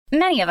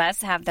Many of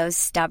us have those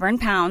stubborn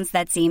pounds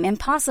that seem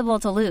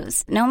impossible to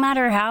lose, no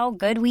matter how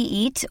good we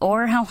eat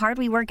or how hard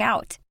we work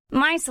out.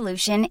 My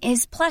solution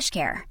is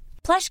PlushCare.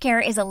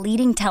 PlushCare is a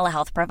leading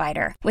telehealth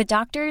provider with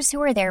doctors who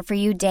are there for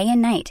you day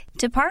and night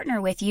to partner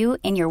with you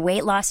in your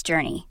weight loss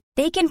journey.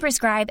 They can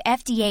prescribe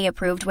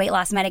FDA-approved weight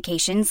loss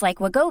medications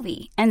like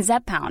Wegovy and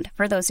Zepbound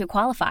for those who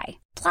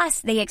qualify. Plus,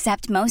 they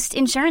accept most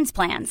insurance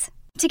plans.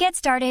 To get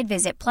started,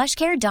 visit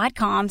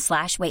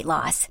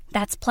plushcare.com/weightloss.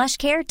 That's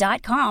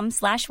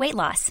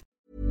plushcare.com/weightloss.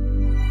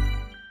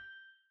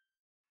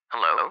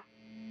 Hello?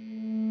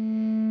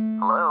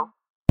 Hello?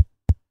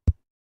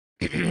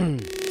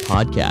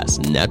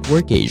 Podcast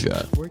Network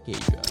Asia.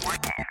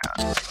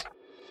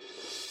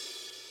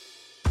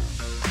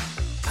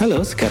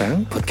 Halo,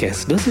 sekarang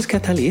podcast Dosis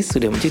Katalis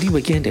sudah menjadi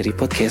bagian dari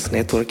Podcast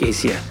Network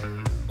Asia.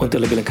 Untuk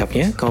lebih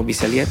lengkapnya, kamu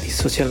bisa lihat di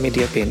sosial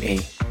media PNA.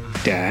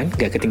 Dan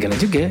gak ketinggalan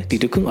juga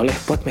didukung oleh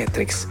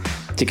Podmetrics.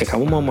 Jika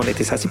kamu mau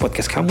monetisasi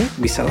podcast kamu,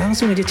 bisa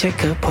langsung aja cek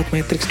ke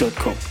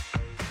podmetrics.com.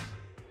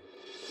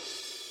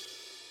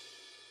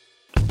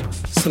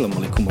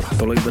 Assalamualaikum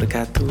warahmatullahi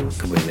wabarakatuh.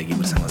 Kembali lagi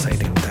bersama saya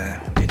Denta.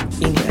 Dan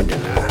ini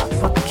adalah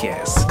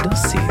podcast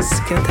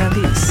Dosis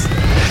Katalis.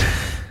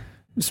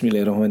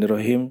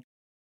 Bismillahirrahmanirrahim.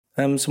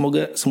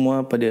 Semoga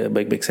semua pada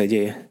baik-baik saja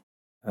ya.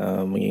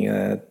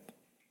 Mengingat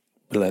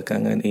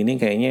belakangan ini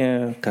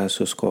kayaknya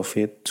kasus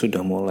COVID sudah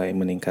mulai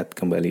meningkat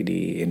kembali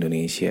di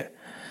Indonesia.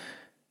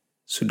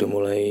 Sudah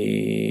mulai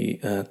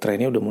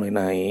trennya udah mulai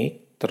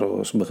naik,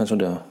 terus bahkan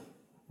sudah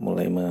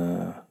mulai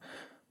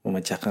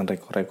memecahkan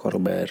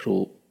rekor-rekor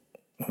baru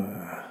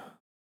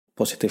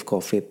positif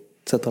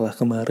COVID setelah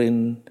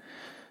kemarin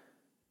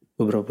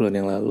beberapa bulan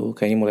yang lalu.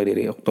 Kayaknya mulai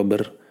dari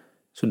Oktober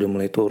sudah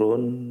mulai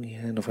turun,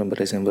 ya November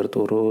Desember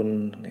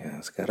turun,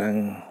 ya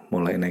sekarang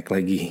mulai naik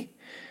lagi.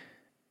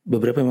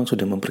 Beberapa memang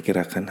sudah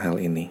memperkirakan hal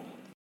ini.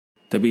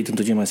 Tapi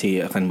tentunya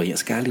masih akan banyak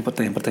sekali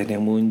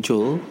pertanyaan-pertanyaan yang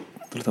muncul,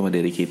 terutama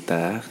dari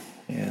kita,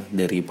 ya,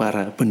 dari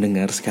para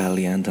pendengar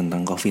sekalian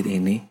tentang COVID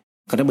ini.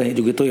 Karena banyak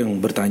juga tuh yang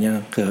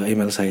bertanya ke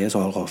email saya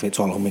soal COVID,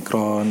 soal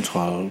Omicron,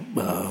 soal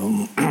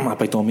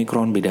apa itu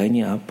Omicron,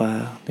 bedanya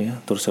apa,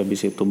 ya. Terus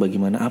habis itu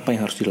bagaimana, apa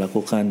yang harus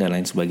dilakukan, dan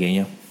lain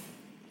sebagainya.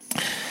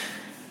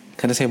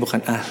 Karena saya bukan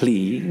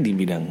ahli di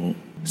bidang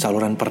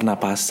saluran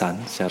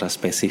pernapasan secara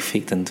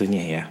spesifik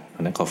tentunya ya.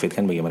 Karena COVID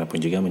kan bagaimanapun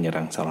juga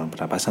menyerang saluran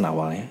pernapasan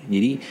awalnya.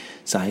 Jadi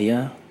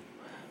saya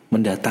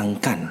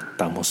mendatangkan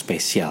tamu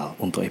spesial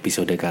untuk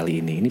episode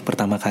kali ini. Ini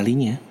pertama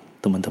kalinya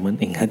teman-teman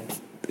ingat.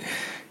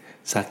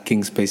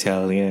 Saking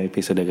spesialnya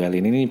episode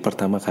kali ini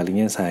pertama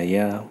kalinya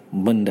saya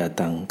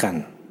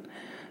mendatangkan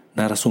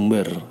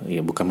narasumber.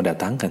 Ya bukan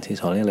mendatangkan sih,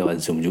 soalnya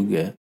lewat Zoom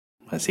juga.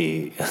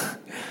 Masih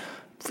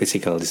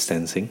physical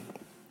distancing.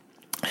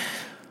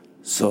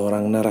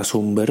 Seorang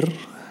narasumber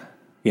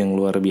yang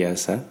luar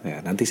biasa. Ya,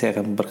 nanti saya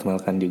akan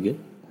memperkenalkan juga.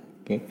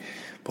 Oke.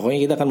 Pokoknya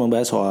kita akan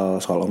membahas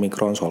soal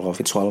Omicron, soal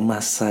COVID, soal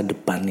masa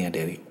depannya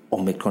dari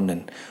Omicron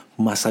dan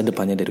masa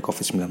depannya dari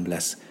COVID-19.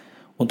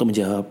 Untuk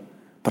menjawab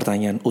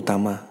pertanyaan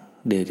utama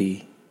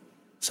dari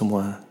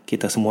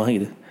kita semua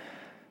gitu.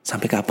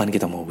 Sampai kapan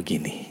kita mau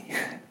begini?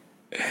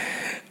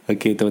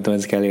 Oke, teman-teman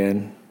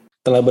sekalian.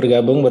 Telah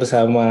bergabung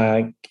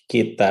bersama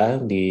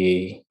kita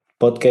di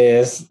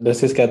podcast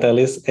Dosis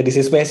Katalis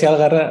edisi spesial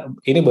karena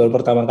ini baru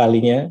pertama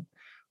kalinya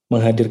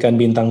menghadirkan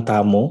bintang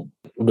tamu.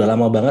 Udah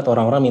lama banget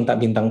orang-orang minta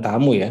bintang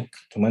tamu ya.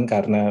 Cuman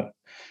karena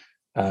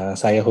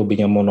saya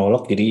hobinya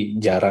monolog jadi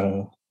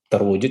jarang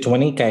terwujud.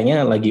 Cuman ini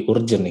kayaknya lagi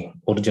urgent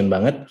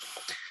banget.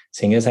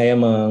 Sehingga saya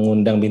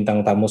mengundang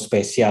bintang tamu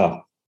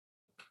spesial.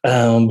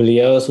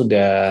 Beliau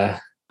sudah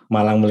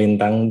malang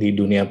melintang di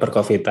dunia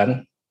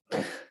perkovitan.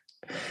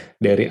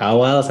 Dari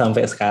awal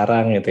sampai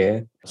sekarang gitu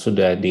ya.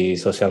 Sudah di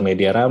sosial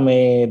media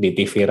rame, di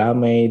TV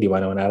rame, di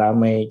mana-mana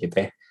rame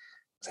gitu ya.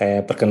 Saya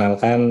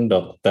perkenalkan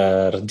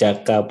Dr.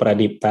 Jaka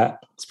Pradipta,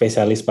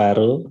 spesialis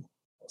paru.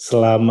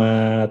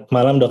 Selamat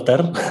malam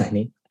dokter.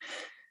 Ini.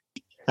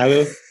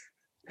 Halo.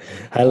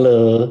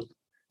 Halo.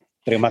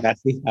 Terima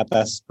kasih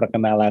atas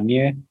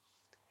perkenalannya.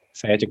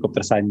 Saya cukup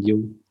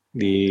tersanjung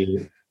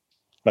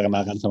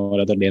diperkenalkan sama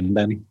Dr.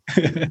 Denta nih.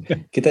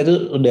 Kita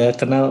tuh udah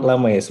kenal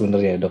lama ya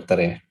sebenarnya dokter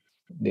ya.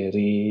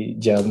 Dari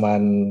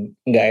zaman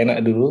nggak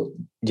enak dulu,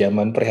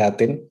 zaman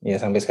prihatin,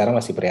 ya sampai sekarang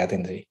masih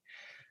prihatin sih.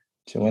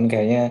 Cuman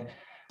kayaknya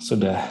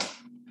sudah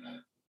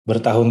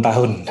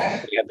bertahun-tahun.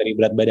 Lihat dari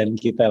berat badan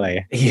kita lah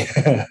ya. Iya,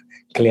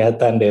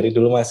 kelihatan dari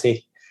dulu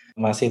masih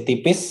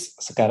tipis,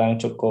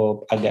 sekarang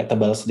cukup agak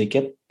tebal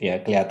sedikit,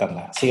 ya kelihatan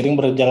lah. Seiring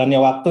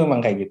berjalannya waktu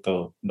memang kayak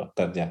gitu,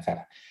 Dokter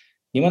Jaka.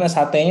 Gimana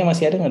satenya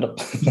masih ada nggak dok?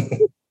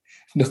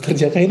 Dokter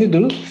Jaka ini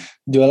dulu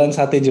jualan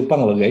sate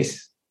Jepang loh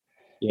guys.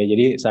 Ya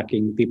jadi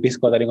saking tipis,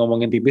 kalau tadi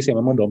ngomongin tipis ya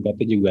memang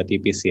dompetnya juga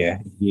tipis ya.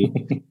 Jadi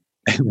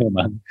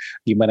memang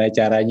gimana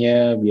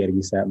caranya biar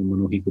bisa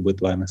memenuhi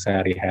kebutuhan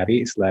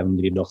sehari-hari selain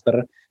menjadi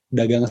dokter,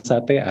 dagang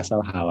sate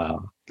asal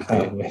halal.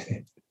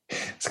 Gitu.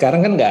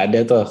 Sekarang kan nggak ada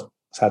tuh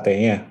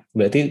satenya,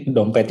 berarti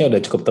dompetnya udah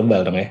cukup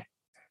tebal dong ya.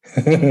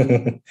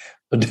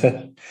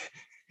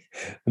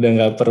 udah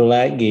nggak perlu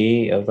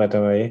lagi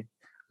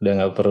udah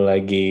nggak perlu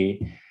lagi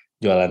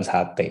jualan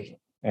sate.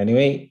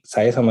 Anyway,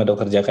 saya sama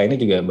dokter Jaka ini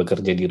juga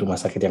bekerja di rumah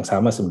sakit yang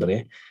sama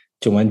sebenarnya.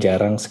 Cuman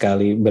jarang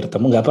sekali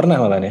bertemu, nggak pernah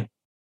malah ya.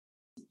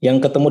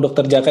 Yang ketemu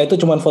dokter Jaka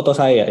itu cuman foto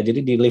saya.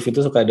 Jadi di lift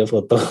itu suka ada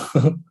foto.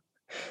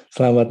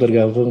 Selamat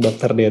bergabung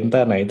dokter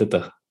Denta. Nah itu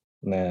tuh.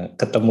 Nah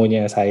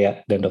ketemunya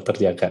saya dan dokter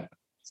Jaka.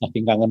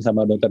 Saking kangen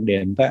sama dokter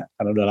Denta,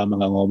 karena udah lama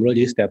nggak ngobrol,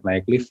 jadi setiap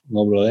naik lift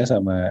ngobrolnya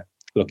sama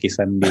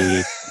lukisan di...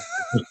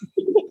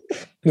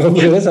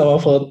 Ngobrolnya sama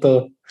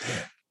foto.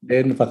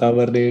 Den, apa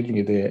kabar Den?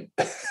 Gitu ya.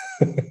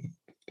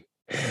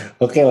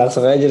 Oke,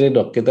 langsung aja deh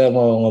dok. Kita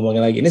mau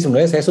ngomongin lagi. Ini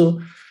sebenarnya saya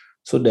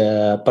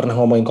sudah pernah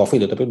ngomongin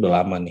COVID, tapi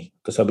udah lama nih.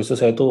 Terus habis itu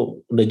saya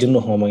tuh udah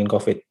jenuh ngomongin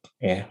COVID.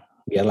 Ya,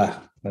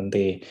 biarlah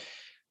nanti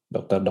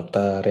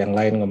dokter-dokter yang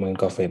lain ngomongin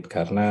COVID.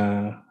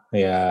 Karena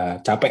ya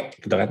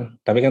capek gitu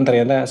kan. Tapi kan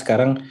ternyata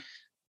sekarang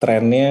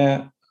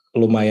trennya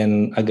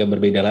lumayan agak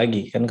berbeda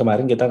lagi. Kan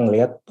kemarin kita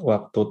ngelihat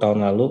waktu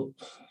tahun lalu,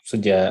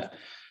 sejak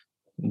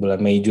bulan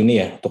Mei Juni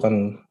ya, itu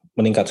kan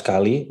meningkat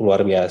sekali,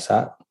 luar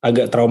biasa.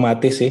 Agak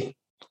traumatis sih.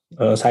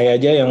 Saya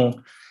aja yang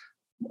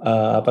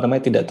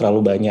tidak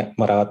terlalu banyak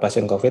merawat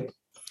pasien COVID,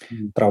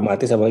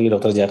 traumatis, apalagi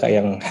dokter Jaka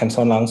yang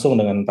hands-on langsung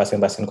dengan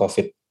pasien-pasien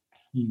COVID.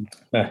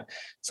 Nah,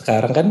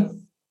 sekarang kan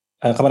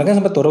kemarin kan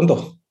sempat turun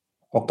tuh,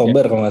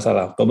 Oktober kalau nggak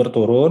salah, Oktober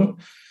turun,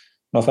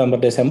 November,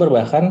 Desember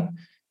bahkan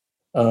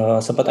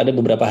sempat ada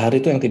beberapa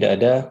hari tuh yang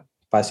tidak ada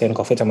pasien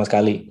COVID sama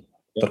sekali,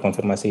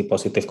 terkonfirmasi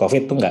positif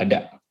COVID tuh nggak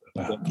ada.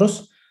 Nah,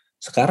 terus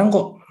sekarang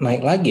kok naik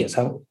lagi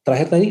ya?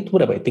 Terakhir tadi itu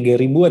berapa ya?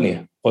 3.000-an ya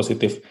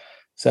positif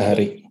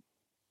sehari.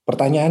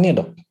 Pertanyaannya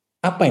dok,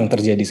 apa yang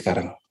terjadi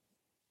sekarang?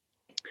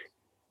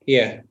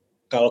 Iya,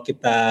 kalau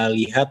kita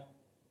lihat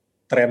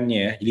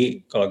trennya,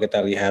 jadi kalau kita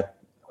lihat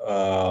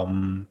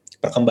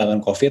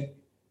perkembangan COVID,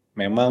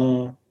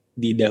 memang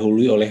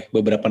didahului oleh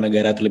beberapa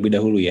negara terlebih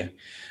dahulu ya.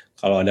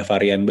 Kalau ada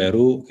varian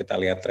baru, kita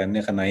lihat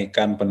trennya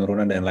kenaikan,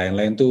 penurunan, dan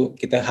lain-lain tuh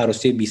kita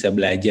harusnya bisa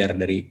belajar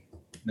dari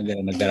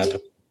negara-negara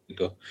tersebut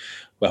gitu.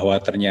 Bahwa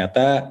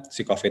ternyata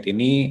si COVID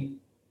ini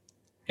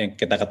yang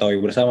kita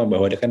ketahui bersama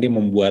bahwa dia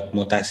membuat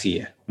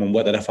mutasi ya,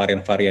 membuat ada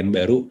varian-varian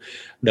baru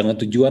dengan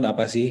tujuan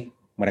apa sih?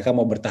 Mereka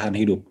mau bertahan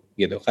hidup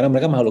gitu, karena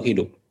mereka makhluk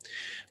hidup.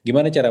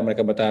 Gimana cara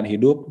mereka bertahan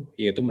hidup?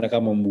 Yaitu mereka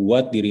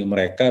membuat diri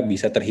mereka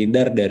bisa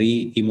terhindar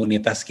dari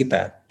imunitas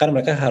kita. Kan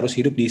mereka harus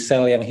hidup di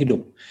sel yang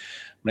hidup.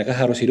 Mereka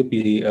harus hidup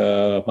di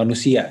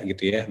manusia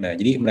gitu ya. Nah,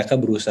 jadi mereka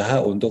berusaha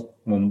untuk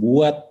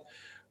membuat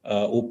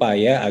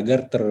upaya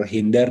agar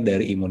terhindar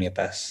dari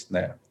imunitas.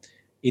 Nah,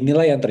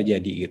 inilah yang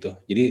terjadi gitu.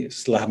 Jadi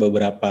setelah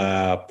beberapa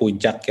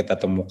puncak kita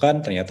temukan,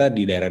 ternyata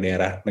di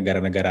daerah-daerah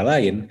negara-negara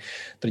lain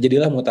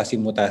terjadilah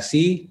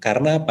mutasi-mutasi.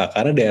 Karena apa?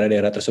 Karena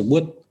daerah-daerah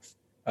tersebut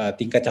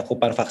tingkat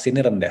cakupan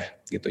vaksinnya rendah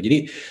gitu.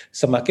 Jadi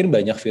semakin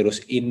banyak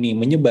virus ini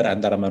menyebar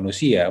antara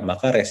manusia,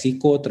 maka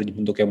resiko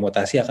terbentuknya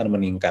mutasi akan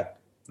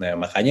meningkat. Nah,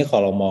 makanya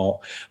kalau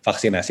mau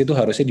vaksinasi itu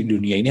harusnya di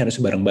dunia ini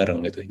harus bareng-bareng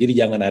gitu. Jadi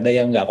jangan ada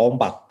yang nggak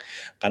kompak.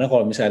 Karena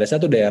kalau misalnya ada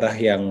satu daerah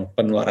yang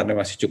penularannya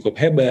masih cukup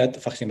hebat,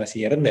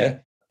 vaksinasinya rendah,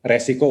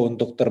 resiko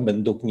untuk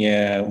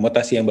terbentuknya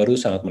mutasi yang baru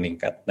sangat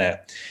meningkat.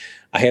 Nah,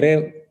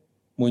 akhirnya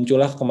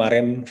muncullah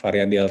kemarin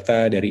varian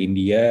Delta dari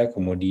India,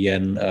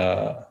 kemudian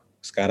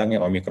sekarang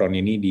yang Omicron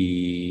ini di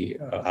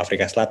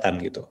Afrika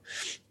Selatan gitu.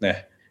 Nah,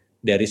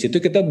 dari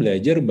situ kita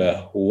belajar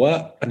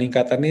bahwa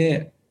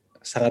peningkatannya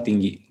sangat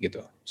tinggi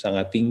gitu,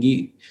 sangat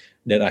tinggi,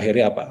 dan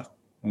akhirnya apa?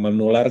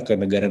 Menular ke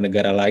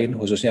negara-negara lain,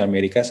 khususnya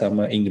Amerika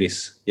sama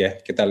Inggris. Ya,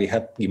 kita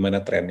lihat gimana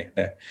trennya.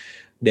 Nah,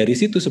 dari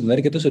situ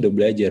sebenarnya kita sudah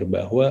belajar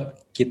bahwa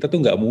kita tuh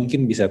nggak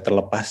mungkin bisa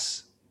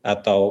terlepas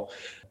atau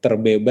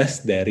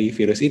terbebas dari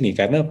virus ini,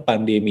 karena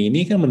pandemi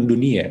ini kan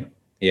mendunia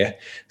ya.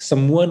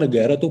 Semua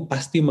negara tuh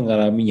pasti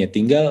mengalaminya,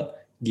 tinggal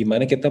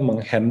gimana kita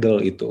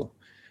menghandle itu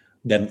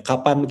dan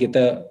kapan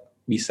kita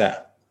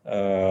bisa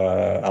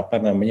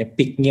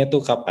peaknya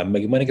tuh kapan,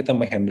 bagaimana kita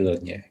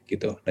menghandle-nya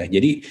gitu. Nah,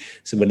 jadi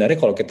sebenarnya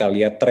kalau kita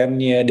lihat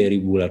trennya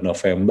dari bulan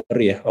November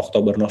ya,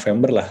 Oktober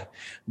November lah,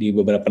 di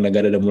beberapa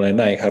negara udah mulai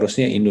naik.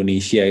 Harusnya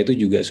Indonesia itu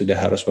juga sudah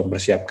harus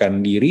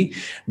mempersiapkan diri,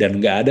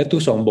 dan nggak ada tuh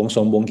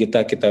sombong-sombong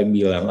kita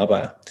bilang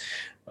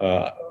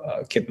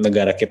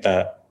negara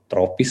kita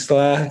tropis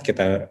lah,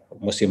 kita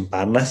musim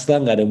panas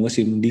lah, nggak ada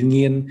musim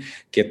dingin,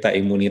 kita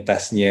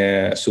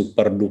imunitasnya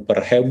super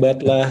duper hebat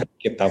lah,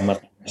 kita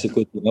makan nasi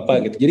kucing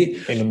apa gitu. Jadi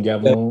minum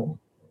jamu.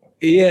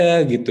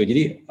 Iya gitu.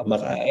 Jadi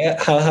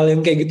makanya hal-hal yang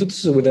kayak gitu tuh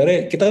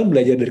sebenarnya kita kan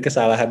belajar dari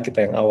kesalahan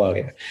kita yang awal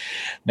ya.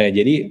 Nah,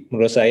 jadi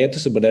menurut saya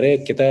tuh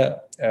sebenarnya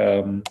kita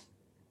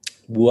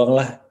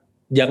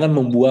jangan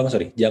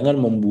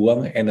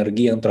membuang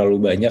energi yang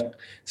terlalu banyak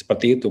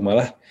seperti itu.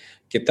 Malah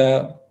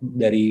kita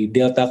dari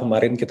Delta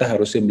kemarin kita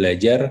harusnya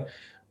belajar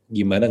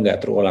gimana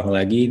nggak terulang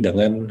lagi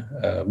dengan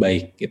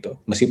baik gitu.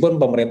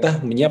 Meskipun pemerintah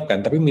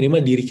menyiapkan, tapi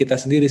minimal diri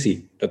kita sendiri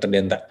sih, Dr.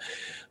 Denta.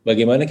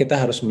 Bagaimana kita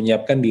harus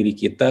menyiapkan diri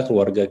kita,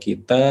 keluarga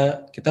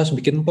kita harus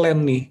bikin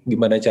plan nih,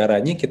 gimana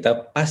caranya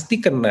kita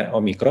pasti kena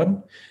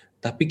Omicron,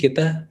 tapi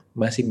kita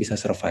masih bisa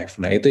survive.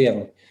 Nah, itu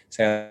yang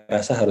saya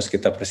rasa harus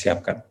kita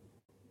persiapkan.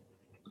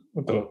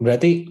 Betul.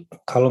 Berarti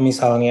kalau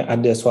misalnya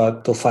ada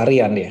suatu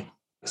varian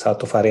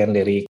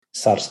dari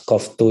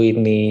SARS-CoV-2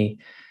 ini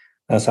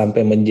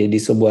sampai menjadi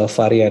sebuah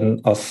varian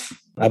of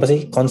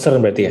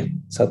concern berarti ya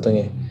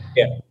satunya.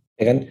 Ya.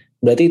 Ya kan?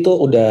 Berarti itu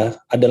udah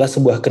adalah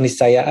sebuah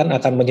keniscayaan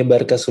akan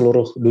menyebar ke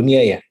seluruh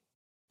dunia ya?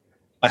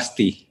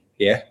 Pasti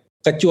ya.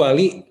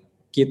 Kecuali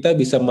kita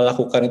bisa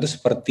melakukan itu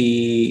seperti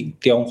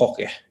Tiongkok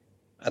ya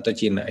atau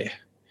Cina ya.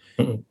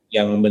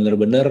 Yang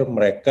benar-benar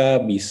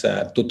mereka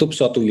bisa tutup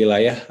suatu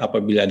wilayah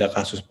apabila ada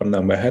kasus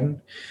penambahan,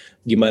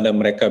 gimana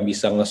mereka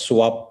bisa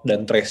nge-swab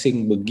dan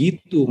tracing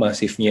begitu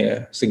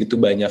masifnya, segitu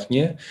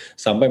banyaknya,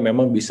 sampai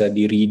memang bisa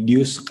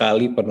di-reduce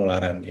sekali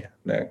penularannya.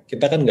 Nah,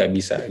 kita kan nggak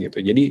bisa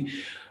gitu. Jadi,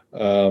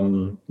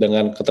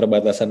 dengan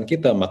keterbatasan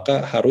kita,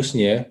 maka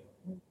harusnya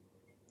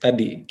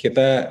tadi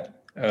kita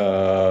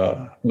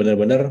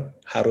benar-benar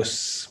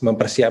harus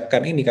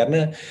mempersiapkan ini,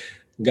 karena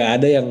nggak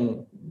ada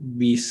yang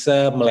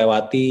bisa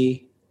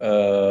melewati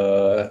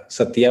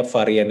setiap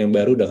varian yang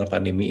baru dengan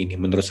pandemi ini.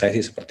 Menurut saya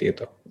sih seperti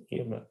itu.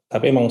 Iya,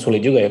 tapi emang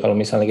sulit juga ya kalau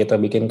misalnya kita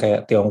bikin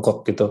kayak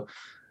Tiongkok gitu.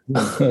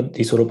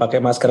 Disuruh pakai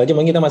masker aja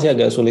mungkin kita masih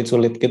agak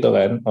sulit-sulit gitu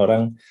kan.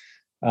 Orang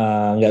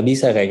nggak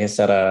bisa kayaknya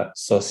secara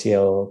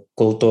sosial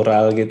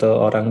kultural gitu,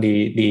 orang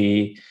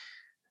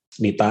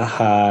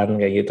ditahan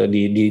kayak gitu,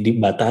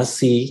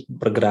 dibatasi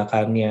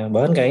pergerakannya.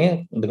 Bahkan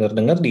kayaknya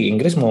dengar-dengar di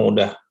Inggris mau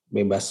udah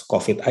bebas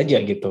COVID aja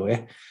gitu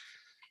ya.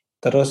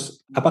 Terus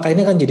apakah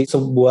ini akan jadi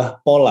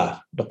sebuah pola,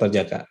 Dokter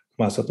Jaka?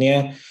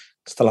 Maksudnya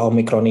setelah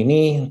Omikron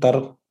ini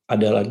ntar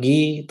ada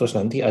lagi, terus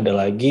nanti ada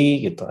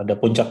lagi gitu, ada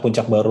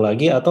puncak-puncak baru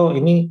lagi, atau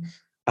ini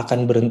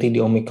akan berhenti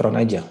di Omikron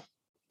aja?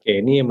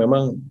 Oke, ini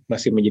memang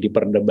masih menjadi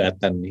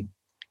perdebatan nih.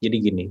 Jadi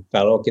gini,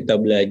 kalau kita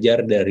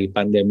belajar dari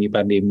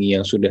pandemi-pandemi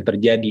yang sudah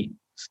terjadi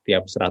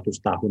setiap 100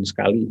 tahun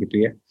sekali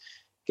gitu ya,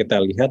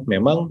 kita lihat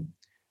memang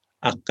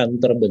akan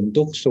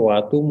terbentuk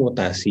suatu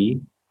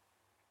mutasi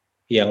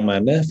yang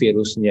mana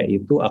virusnya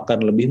itu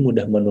akan lebih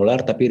mudah menular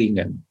tapi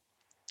ringan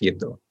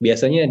gitu.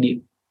 Biasanya di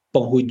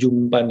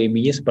penghujung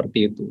pandeminya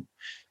seperti itu.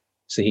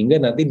 Sehingga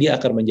nanti dia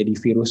akan menjadi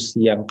virus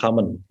yang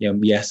common, yang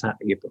biasa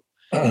gitu.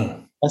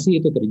 Pasti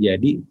itu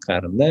terjadi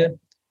karena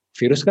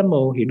virus kan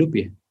mau hidup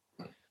ya.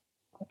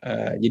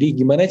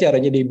 Jadi gimana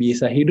caranya dia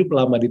bisa hidup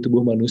lama di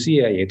tubuh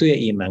manusia? Yaitu ya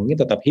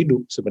inangnya tetap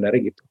hidup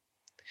sebenarnya gitu.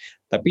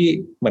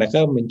 Tapi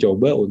mereka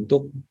mencoba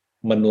untuk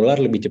menular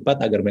lebih cepat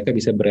agar mereka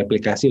bisa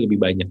bereplikasi lebih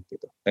banyak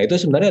gitu. Nah, itu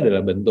sebenarnya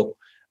adalah bentuk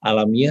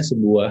alamiah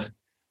sebuah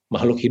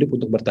makhluk hidup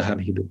untuk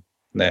bertahan hidup.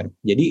 Nah,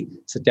 jadi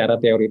secara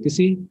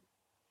teoritis sih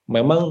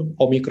memang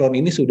Omikron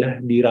ini sudah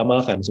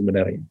diramalkan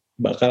sebenarnya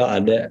bakal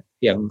ada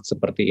yang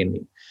seperti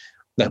ini.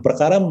 Nah,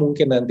 perkara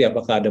mungkin nanti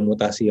apakah ada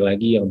mutasi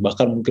lagi yang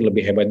bahkan mungkin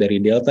lebih hebat dari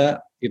Delta,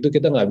 itu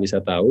kita nggak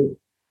bisa tahu,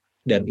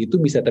 dan itu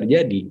bisa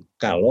terjadi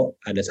kalau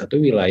ada satu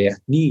wilayah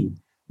di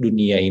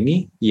dunia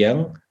ini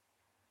yang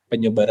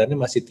penyebarannya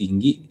masih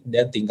tinggi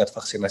dan tingkat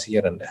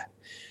vaksinasinya rendah,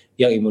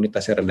 yang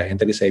imunitasnya rendah, yang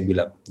tadi saya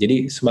bilang.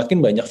 Jadi semakin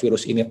banyak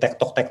virus ini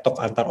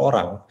tektok-tektok antar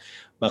orang,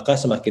 maka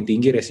semakin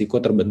tinggi resiko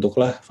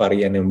terbentuklah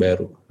varian yang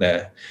baru.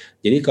 Nah,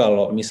 jadi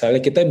kalau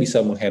misalnya kita bisa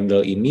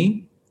menghandle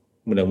ini,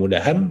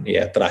 mudah-mudahan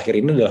ya terakhir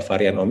ini adalah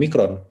varian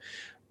Omikron.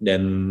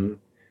 Dan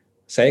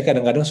saya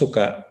kadang-kadang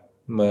suka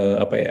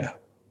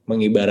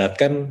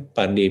mengibaratkan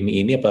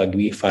pandemi ini,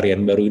 apalagi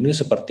varian baru ini,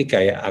 seperti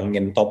kayak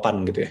angin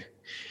topan gitu ya.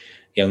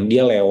 Yang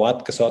dia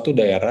lewat ke suatu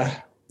daerah,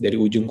 dari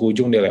ujung ke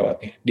ujung dia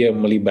lewatnya. Dia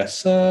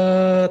melibas,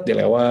 dia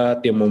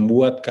lewat, dia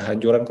membuat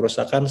kehancuran,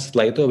 kerusakan,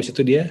 setelah itu habis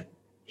itu dia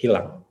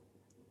hilang.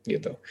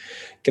 Gitu.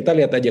 Kita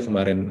lihat aja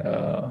kemarin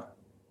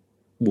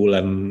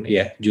bulan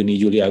ya Juni,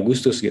 Juli,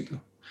 Agustus gitu.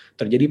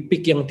 Terjadi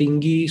peak yang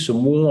tinggi,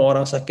 semua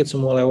orang sakit,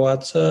 semua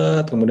lewat,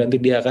 kemudian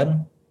nanti dia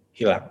akan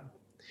hilang.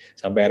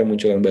 Sampai akhirnya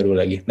muncul yang baru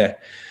lagi. Nah,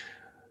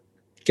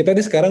 kita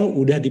nih sekarang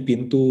udah di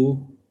pintu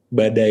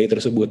badai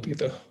tersebut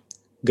gitu.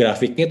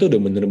 Grafiknya tuh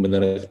udah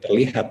bener-bener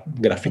terlihat,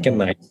 grafiknya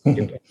naik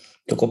gitu.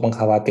 Cukup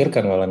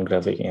mengkhawatirkan walau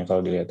grafiknya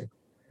kalau dilihat.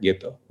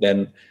 Gitu.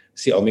 Dan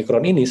si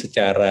Omikron ini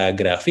secara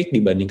grafik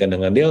dibandingkan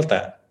dengan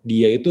Delta,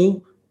 dia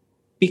itu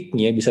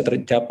peaknya bisa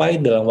tercapai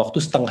dalam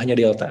waktu setengahnya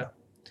Delta.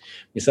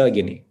 Misal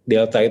gini,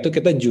 Delta itu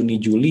kita Juni,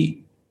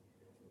 Juli,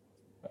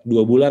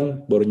 2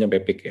 bulan baru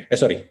nyampe peak ya.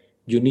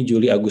 Juni,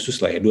 Juli,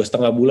 Agustus lah ya,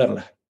 2,5 bulan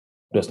lah.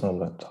 2,5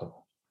 bulan.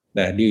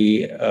 Nah,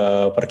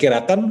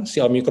 diperkirakan si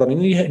Omikron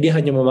ini dia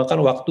hanya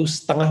memakan waktu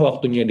setengah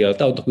waktunya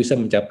Delta untuk bisa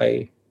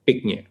mencapai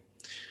peak-nya.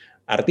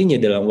 Artinya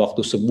dalam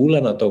waktu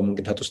sebulan atau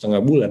mungkin 1,5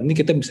 bulan, ini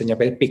kita bisa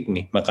nyampe peak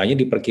nih. Makanya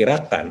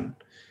diperkirakan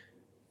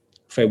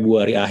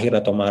Februari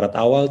akhir atau Maret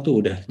awal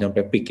tuh udah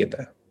nyampe peak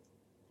kita.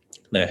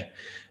 Nah,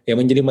 yang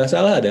menjadi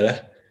masalah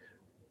adalah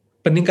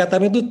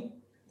peningkatannya tuh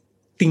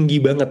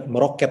tinggi banget,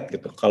 meroket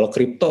gitu. Kalau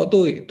kripto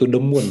tuh to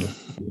the moon.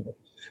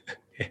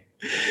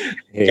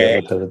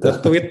 Iya, kayak betul.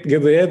 tweet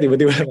gitu ya,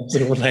 tiba-tiba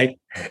langsung naik.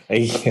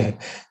 Iya,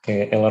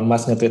 kayak Elon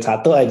Musk nge-tweet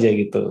satu aja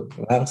gitu,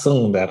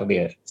 langsung ntar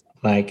dia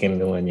naikin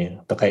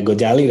semuanya. Atau kayak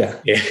Gojali dah.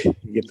 Ya,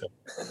 gitu.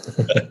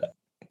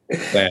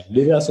 Nah,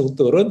 dia langsung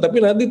turun, tapi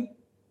nanti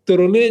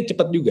turunnya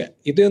cepat juga.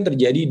 Itu yang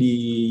terjadi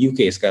di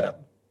UK sekarang.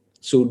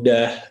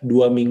 Sudah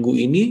 2 minggu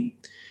ini,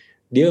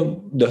 dia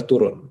udah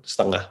turun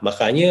setengah.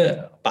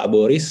 Makanya Pak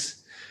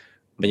Boris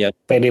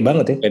Pede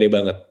banget ya. Pede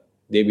banget.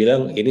 Dia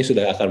bilang ini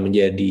sudah akan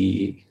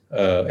menjadi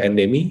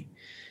endemi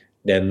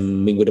dan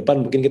minggu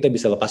depan mungkin kita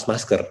bisa lepas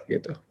masker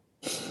gitu.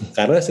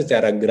 Karena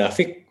secara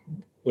grafik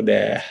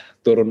udah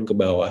turun ke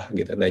bawah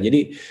gitu. Nah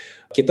jadi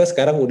kita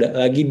sekarang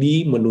udah lagi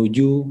di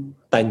menuju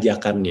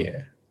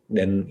tanjakannya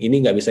dan ini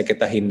nggak bisa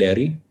kita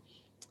hindari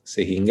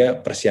sehingga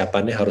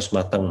persiapannya harus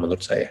matang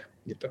menurut saya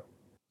gitu.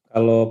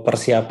 Kalau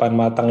persiapan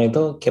matang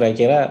itu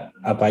kira-kira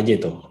apa aja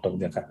itu, Dok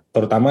Jaka?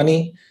 Terutama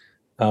nih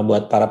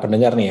buat para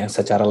pendengar nih ya,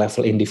 secara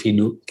level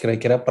individu,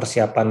 kira-kira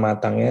persiapan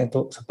matangnya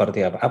itu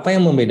seperti apa? Apa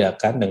yang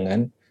membedakan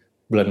dengan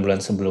bulan-bulan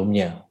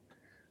sebelumnya?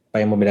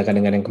 Apa yang membedakan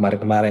dengan yang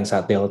kemarin-kemarin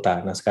saat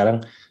Delta? Nah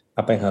sekarang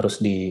apa yang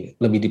harus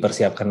lebih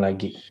dipersiapkan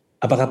lagi?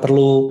 Apakah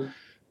perlu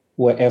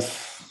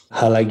WFH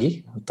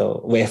lagi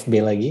atau WFB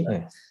lagi?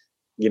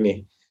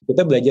 Gini,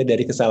 kita belajar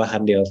dari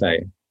kesalahan Delta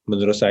ya.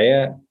 Menurut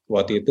saya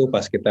waktu itu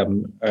pas kita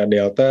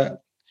Delta,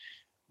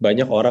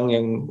 banyak orang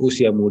yang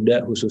usia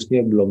muda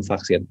khususnya belum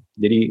vaksin.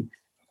 Jadi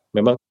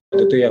memang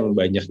itu yang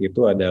banyak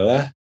itu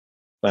adalah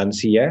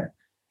lansia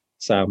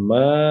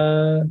sama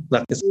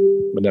nakes,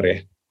 benar ya?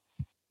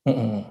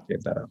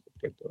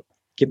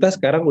 Kita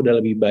sekarang udah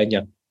lebih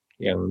banyak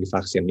yang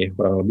divaksin ya,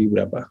 kurang lebih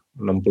berapa?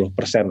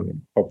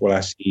 60%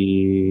 populasi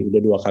udah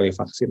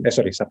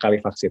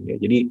sekali vaksin ya.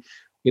 Jadi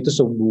itu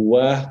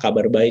sebuah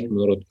kabar baik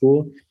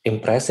menurutku.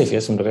 Impresif ya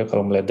sebenarnya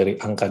kalau melihat dari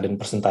angka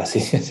dan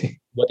presentasinya sih.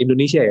 Buat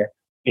Indonesia ya?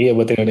 Iya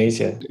buat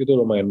Indonesia. Itu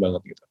lumayan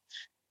banget gitu.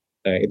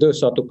 Nah itu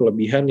suatu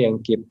kelebihan yang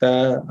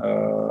kita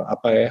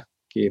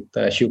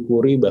kita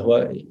syukuri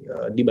bahwa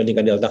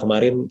dibandingkan Delta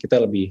kemarin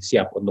kita lebih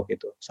siap untuk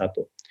itu,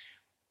 satu.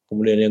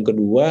 Kemudian yang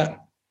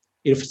kedua,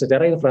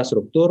 secara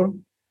infrastruktur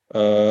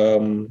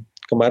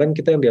kemarin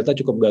kita yang Delta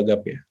cukup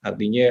gagap ya,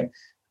 artinya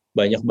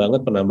banyak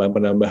banget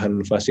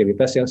penambahan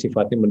fasilitas yang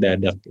sifatnya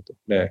mendadak gitu.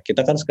 Nah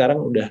kita kan sekarang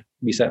udah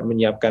bisa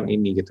menyiapkan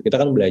ini gitu. Kita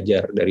kan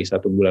belajar dari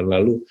 1 bulan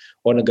lalu,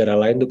 negara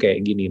lain tuh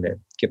kayak gini. Nah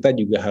kita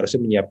juga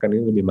harusnya menyiapkan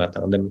ini lebih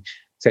matang dan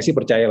saya sih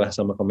percayalah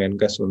sama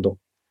Kemenkes untuk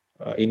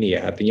ini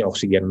ya, artinya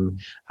oksigen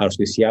harus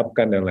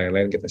disiapkan dan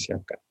lain-lain kita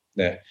siapkan.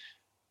 Nah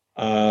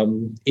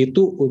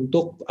itu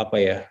untuk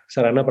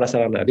sarana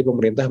prasarana. Nanti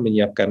pemerintah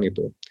menyiapkan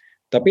itu.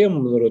 Tapi yang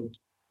menurut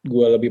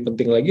gue lebih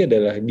penting lagi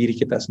adalah diri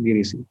kita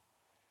sendiri sih.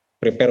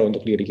 Prepare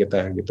untuk diri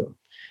kita gitu.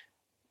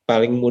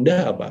 Paling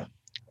mudah apa?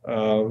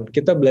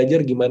 Kita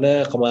belajar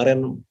gimana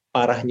kemarin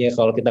parahnya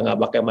kalau kita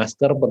nggak pakai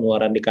masker,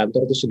 penularan di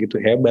kantor itu segitu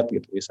hebat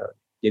gitu misalnya.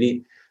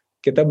 Jadi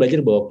kita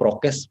belajar bahwa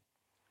prokes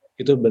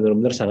itu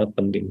benar-benar sangat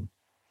penting.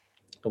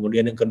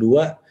 Kemudian yang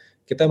kedua,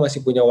 kita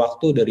masih punya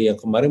waktu dari yang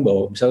kemarin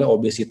bahwa misalnya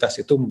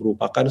obesitas itu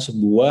merupakan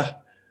sebuah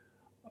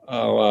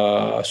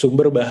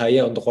sumber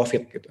bahaya untuk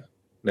COVID gitu.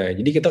 Nah,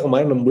 jadi kita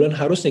kemarin 6 bulan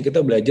harusnya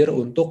kita belajar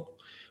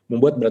untuk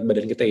membuat berat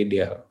badan kita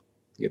ideal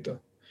gitu.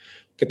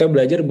 Kita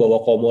belajar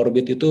bahwa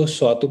komorbid itu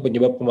suatu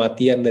penyebab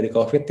kematian dari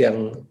COVID yang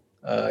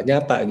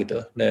nyata gitu.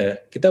 Nah,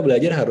 kita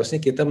belajar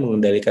harusnya kita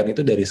mengendalikan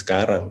itu dari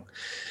sekarang.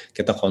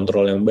 Kita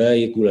kontrol yang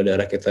baik, gula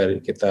darah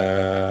kita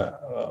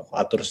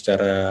atur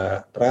secara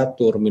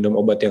teratur, minum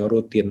obat yang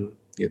rutin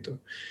gitu.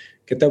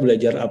 Kita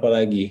belajar apa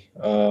lagi?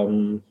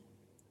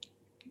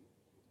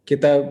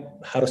 Kita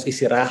harus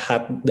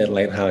istirahat dan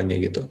lain halnya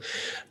gitu.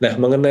 Nah,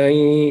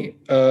 mengenai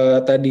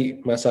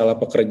tadi masalah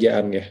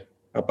pekerjaan ya,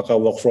 apakah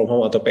work from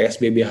home atau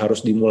PSBB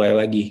harus dimulai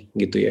lagi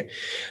gitu ya.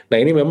 Nah,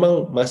 ini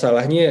memang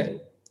masalahnya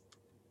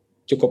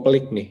cukup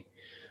pelik nih.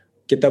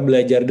 Kita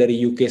belajar dari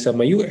UK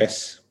sama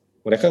US,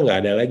 mereka nggak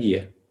ada lagi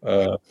ya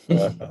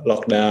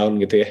lockdown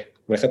gitu ya.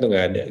 Mereka tuh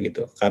nggak ada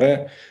gitu.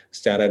 Karena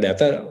secara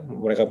data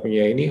mereka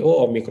punya ini,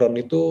 Omicron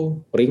itu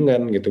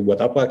ringan gitu.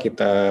 Buat apa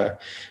kita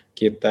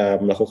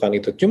melakukan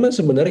itu? Cuma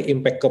sebenarnya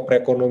impact ke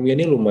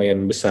perekonomian ini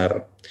lumayan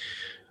besar.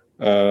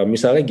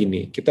 Misalnya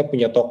gini, kita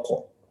punya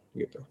toko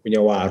gitu, punya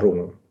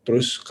warung,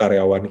 terus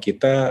karyawan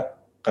kita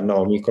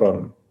kena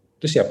Omicron.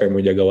 Terus siapa yang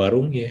mau jaga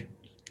warungnya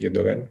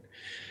gitu kan?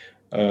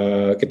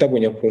 Kita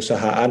punya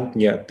perusahaan,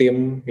 punya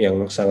tim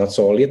yang sangat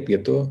solid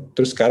gitu,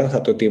 terus sekarang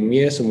satu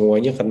timnya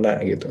semuanya kena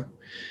gitu.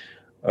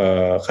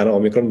 Karena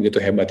Omicron begitu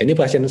hebat. Ini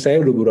pasien saya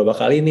udah beberapa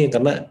kali nih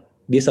karena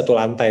dia satu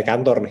lantai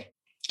kantor nih.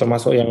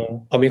 Termasuk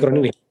yang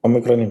Omicron ini.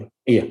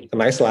 Iya.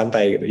 Kenanya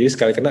selantai gitu. Jadi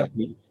sekali kena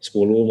 10,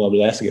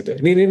 15 gitu.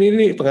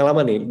 Ini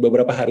pengalaman nih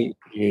beberapa hari.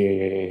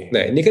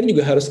 Nah, ini kan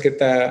juga harus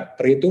kita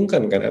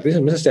perhitungkan kan.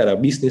 Artinya secara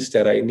bisnis,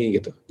 secara ini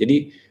gitu.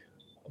 Jadi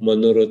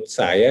menurut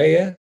saya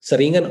ya,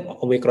 seringan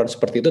Omicron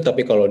seperti itu,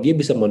 tapi kalau dia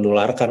bisa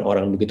menularkan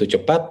orang begitu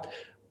cepat,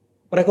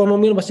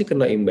 perekonomian pasti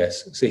kena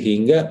imbas.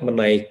 Sehingga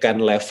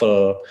menaikkan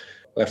level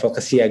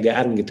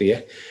kesiagaan gitu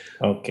ya.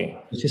 Oke.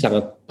 Itu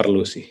sangat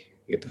perlu sih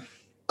gitu.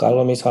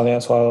 Kalau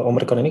misalnya soal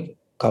Omicron ini,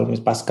 kalau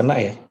pas kena,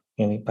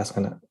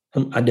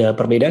 ada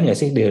perbedaan nggak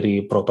sih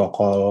dari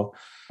protokol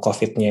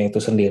COVID-nya itu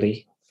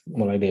sendiri?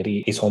 Mulai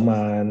dari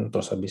isoman,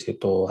 terus habis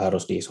itu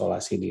harus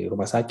diisolasi di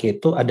rumah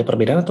sakit, itu ada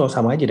perbedaan atau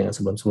sama aja dengan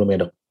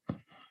sebelum-sebelumnya, Dok?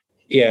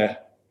 Iya,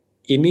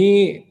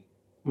 ini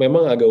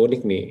memang agak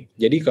unik nih.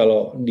 Jadi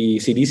kalau di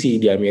CDC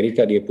di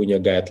Amerika dia punya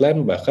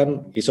guideline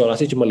bahkan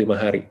isolasi cuma 5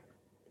 hari.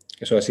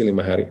 Isolasi 5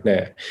 hari.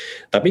 Nah,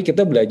 tapi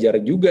kita belajar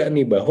juga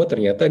nih bahwa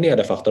ternyata ini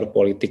ada faktor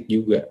politik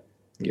juga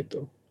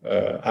gitu.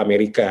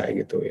 Amerika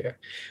gitu ya.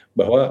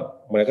 Bahwa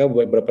mereka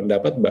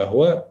berpendapat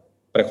bahwa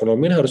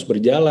perekonomian harus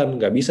berjalan,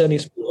 nggak bisa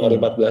nih 10 hari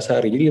 14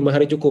 hari, jadi 5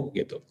 hari cukup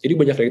gitu. Jadi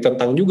banyak yang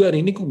ditentang juga nih,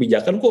 ini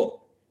kebijakan kok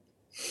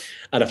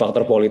ada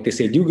faktor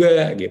politisnya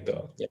juga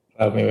gitu.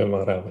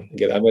 Memang ramai.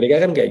 Gitu. Amerika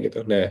kan kayak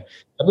gitu. Nah,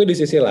 tapi di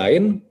sisi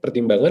lain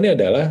pertimbangannya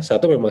adalah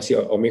satu memang si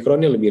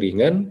Omikronnya lebih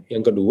ringan,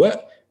 yang kedua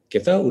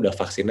kita udah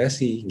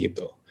vaksinasi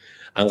gitu.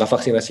 Angka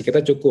vaksinasi kita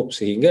cukup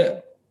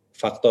sehingga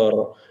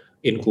faktor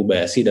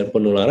inkubasi dan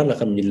penularan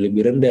akan menjadi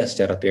lebih rendah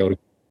secara teori.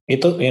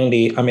 Itu yang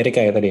di Amerika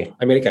ya tadi?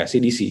 Amerika,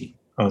 CDC.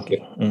 Oke.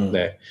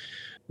 Nah,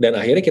 dan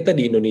akhirnya kita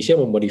di Indonesia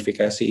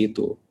memodifikasi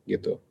itu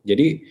gitu.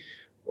 Jadi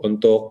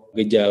untuk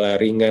gejala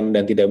ringan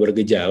dan tidak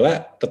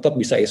bergejala tetap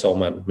bisa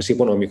isoman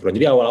meskipun Omikron.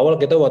 Jadi awal-awal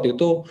kita waktu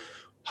itu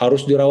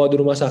harus dirawat di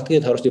rumah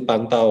sakit, harus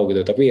dipantau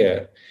gitu. Tapi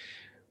ya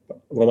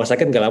rumah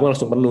sakit nggak lama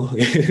langsung penuh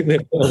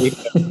gitu.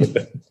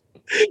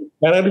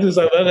 Karena ini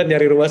susah banget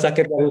nyari rumah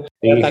sakit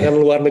yang tangan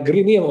luar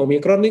negeri nih yang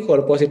Omikron nih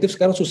kalau positif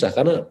sekarang susah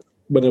karena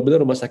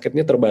benar-benar rumah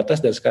sakitnya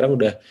terbatas dan sekarang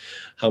udah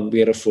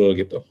hampir full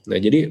gitu. Nah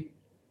jadi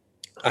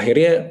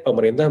akhirnya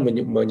pemerintah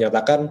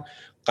menyatakan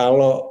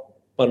kalau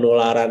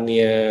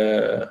penularannya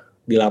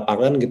di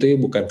lapangan gitu ya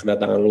bukan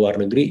kedatangan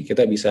luar negeri,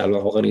 kita bisa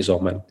melakukan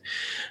isoman.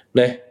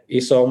 Nah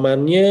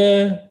isomannya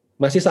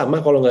masih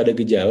sama kalau nggak ada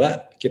gejala,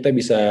 kita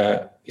bisa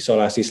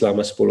isolasi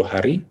selama 10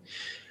 hari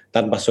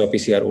tanpa swab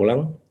PCR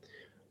ulang.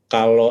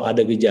 Kalau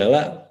ada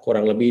gejala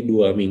kurang lebih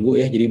 2 minggu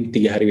ya, jadi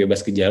 3 hari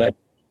bebas gejala.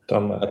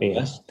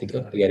 14,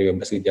 3 hari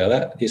bebas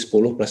gejala, jadi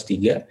 10 plus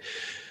 3.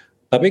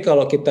 Tapi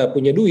kalau kita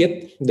punya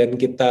duit dan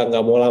kita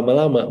nggak mau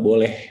lama-lama,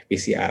 boleh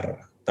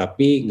PCR.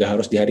 Tapi nggak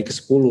harus di hari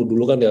ke-10,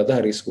 dulu kan Delta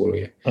hari 10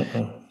 ya.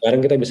 Sekarang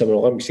kita bisa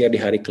melakukan PCR di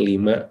hari ke-5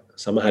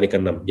 sama hari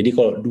ke-6. Jadi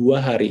kalau 2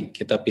 hari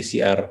kita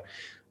PCR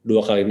 2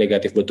 kali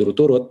negatif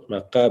berturut-turut,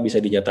 maka bisa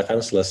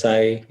dinyatakan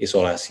selesai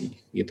isolasi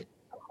gitu.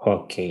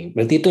 Oke,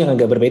 berarti itu yang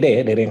agak berbeda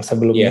ya dari yang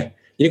sebelumnya. Ya.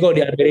 Jadi kalau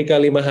di Amerika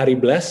 5 hari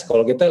blast,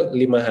 kalau kita 5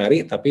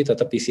 hari tapi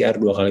tetap PCR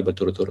 2 kali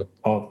berturut-turut.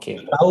 Oke.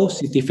 Atau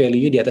city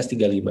value di atas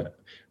 35.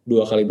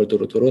 2 kali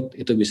berturut-turut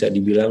itu bisa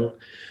dibilang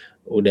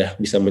udah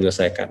bisa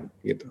menyelesaikan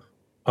gitu.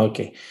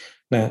 Oke.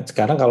 Nah,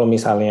 sekarang kalau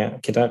misalnya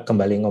kita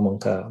kembali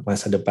ngomong ke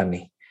masa depan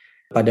nih.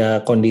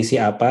 Pada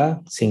kondisi apa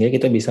sehingga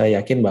kita bisa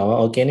yakin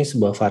bahwa oke ini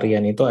sebuah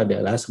varian itu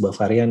adalah sebuah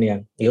varian yang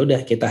ya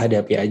udah kita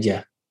hadapi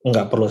aja.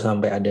 Nggak perlu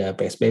sampai ada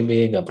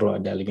PSBB, nggak perlu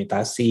ada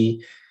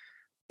limitasi,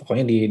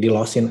 pokoknya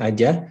di-losin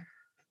aja.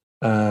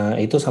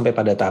 Itu sampai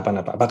pada tahapan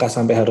apa? Apakah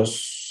sampai harus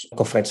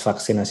coverage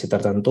vaksinasi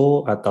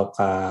tertentu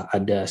ataukah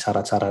ada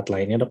syarat-syarat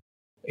lainnya, Dok?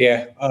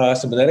 Ya,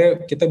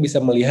 sebenarnya kita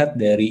bisa melihat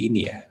dari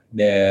ini ya,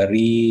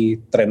 dari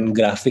tren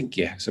grafik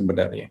ya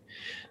sebenarnya.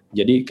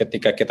 Jadi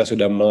ketika kita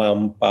sudah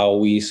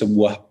melampaui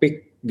sebuah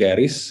peak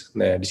garis,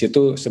 nah di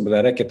situ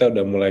sebenarnya kita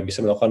udah mulai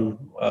bisa melakukan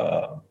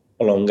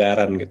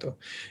pelonggaran gitu.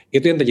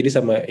 Itu yang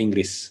terjadi sama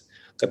Inggris.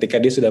 Ketika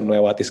dia sudah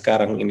melewati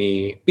sekarang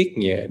ini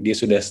peaknya, dia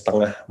sudah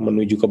setengah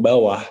menuju ke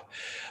bawah,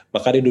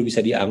 maka dia udah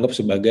bisa dianggap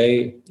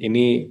sebagai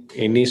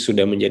ini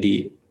sudah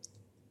menjadi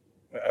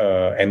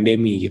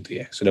endemi gitu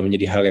ya, sudah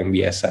menjadi hal yang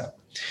biasa.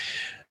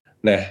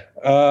 Nah,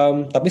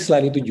 tapi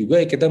selain itu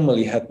juga kita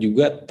melihat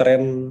juga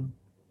tren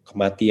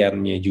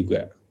kematiannya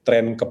juga,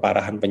 tren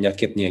keparahan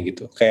penyakitnya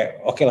gitu. Kayak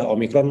oke lah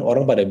Omikron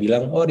orang pada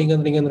bilang oh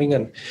ringan.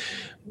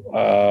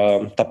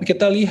 Tapi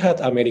kita lihat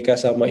Amerika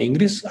sama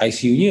Inggris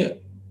ICU-nya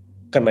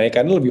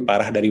kenaikannya lebih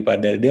parah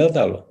daripada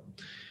Delta loh,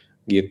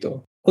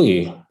 gitu. Oh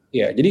iya.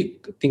 Ya, jadi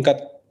tingkat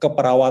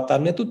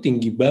keperawatannya tuh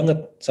tinggi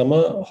banget,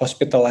 sama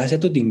hospitalisasi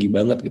tuh tinggi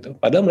banget gitu.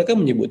 Padahal mereka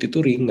menyebut itu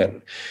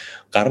ringan,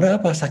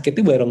 karena apa?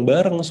 Sakitnya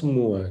bareng-bareng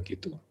semua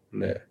gitu.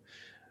 Nah,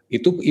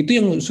 itu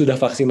yang sudah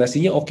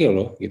vaksinasinya oke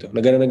loh gitu.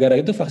 Negara-negara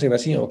itu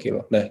vaksinasinya oke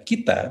loh. Nah,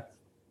 kita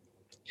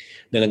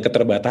dengan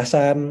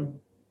keterbatasan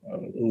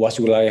luas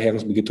wilayah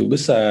yang begitu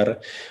besar,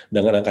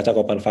 dengan angka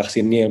cakupan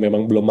vaksinnya yang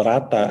memang belum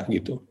merata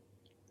gitu,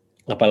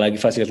 apalagi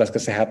fasilitas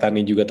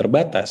kesehatannya juga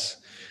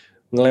terbatas,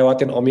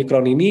 ngelewatin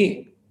Omikron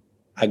ini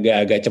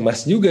agak-agak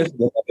cemas juga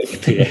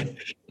gitu ya.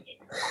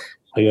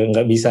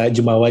 Nggak bisa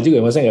jumawa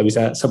juga, maksudnya nggak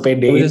bisa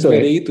sepede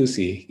itu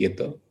sih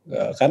gitu.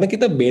 Karena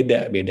kita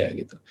beda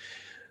gitu.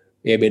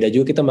 Ya beda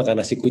juga kita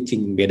makan nasi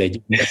kucing, beda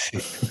juga.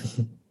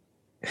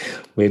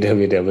 beda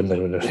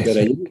bener.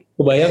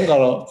 Kebayang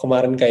kalau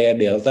kemarin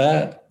kayak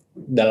Delta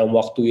dalam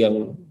waktu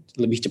yang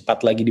lebih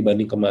cepat lagi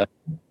dibanding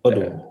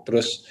kemarin.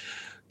 Terus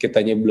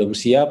kitanya belum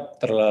siap,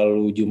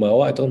 terlalu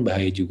jumawa, itu kan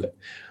bahaya juga.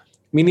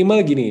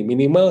 Minimal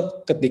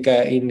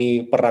ketika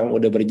ini perang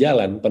udah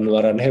berjalan,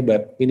 penularan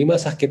hebat,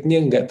 minimal sakitnya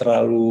nggak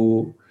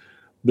terlalu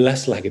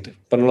belas lah gitu.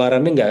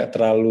 Penularannya nggak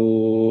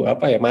terlalu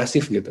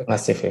masif gitu.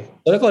 Masif ya.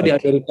 Soalnya kalau di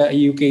Amerika,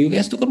 UK,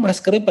 US itu kan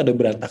maskernya pada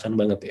berantakan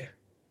banget ya.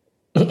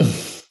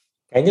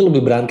 Kayaknya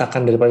lebih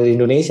berantakan daripada di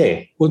Indonesia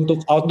ya.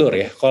 Untuk outdoor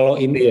ya. Kalau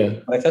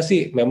ini mereka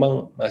sih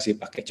memang masih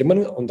pakai.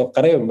 Cuman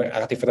karena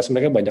aktivitas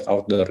mereka banyak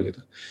outdoor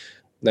gitu.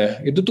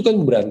 Nah itu tuh kan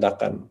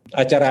berantakan.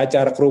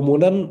 Acara-acara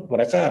kerumunan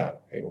mereka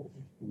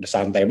udah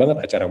santai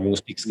banget, acara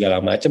musik segala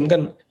macem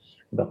kan.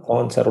 Udah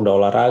konser, udah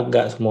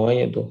olahraga,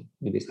 semuanya tuh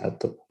jadi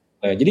satu.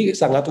 Nah, jadi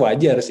sangat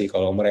wajar sih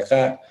kalau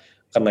mereka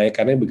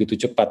kenaikannya begitu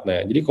cepat.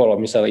 Nah, jadi kalau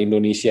misalnya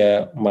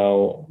Indonesia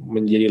mau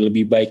menjadi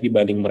lebih baik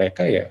dibanding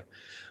mereka, ya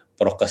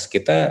prokes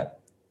kita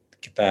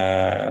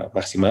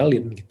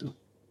maksimalin gitu.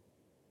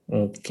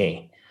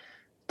 Oke.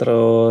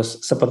 Terus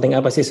sepenting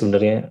apa sih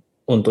sebenarnya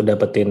untuk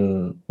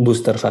dapetin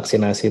booster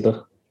vaksinasi itu?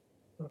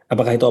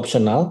 Apakah itu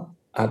opsional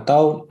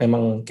atau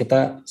memang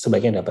kita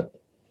sebaiknya dapat?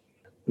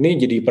 Ini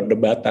jadi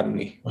perdebatan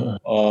nih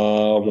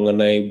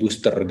mengenai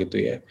booster gitu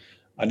ya.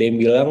 Ada yang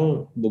bilang,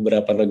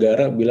 beberapa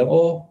negara bilang,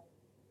 oh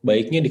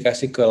baiknya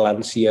dikasih ke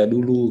lansia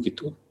dulu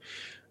gitu.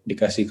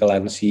 Dikasih ke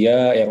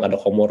lansia yang ada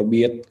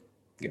komorbid.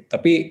 Gitu.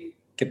 Tapi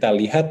kita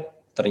lihat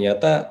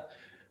ternyata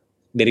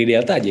dari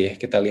Delta aja ya,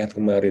 kita lihat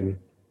kemarin,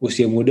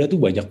 usia muda tuh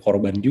banyak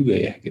korban juga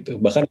ya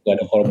gitu. Bahkan nggak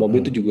ada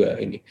komorbid itu juga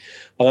ini.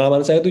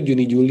 Pengalaman saya tuh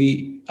Juni,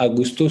 Juli,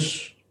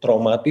 Agustus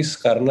traumatis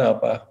karena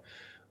apa?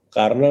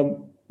 Karena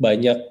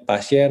banyak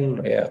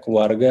pasien, ya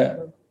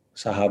keluarga,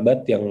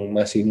 sahabat yang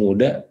masih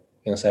muda,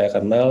 yang saya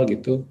kenal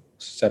gitu,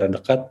 secara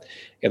dekat,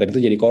 ya tadi itu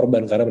jadi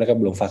korban karena mereka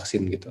belum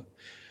vaksin gitu.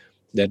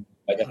 Dan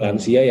banyak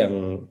lansia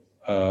yang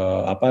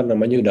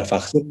udah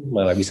vaksin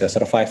malah bisa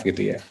survive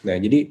gitu ya. Nah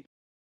jadi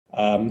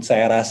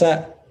saya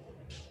rasa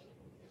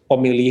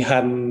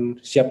pemilihan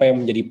siapa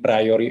yang menjadi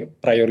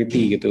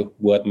priority gitu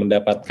buat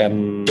mendapatkan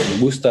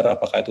booster,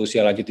 apakah itu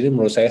usia lanjut, ini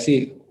menurut saya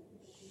sih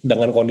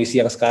dengan kondisi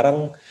yang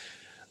sekarang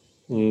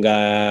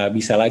nggak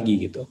bisa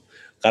lagi gitu.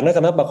 Karena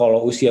kenapa,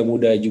 kalau usia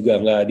muda juga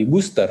nggak di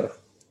booster,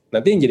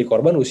 nanti yang jadi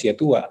korban usia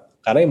tua,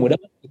 karena yang muda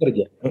kan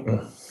bekerja,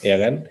 ya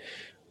kan?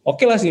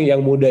 Oke lah sih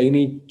yang muda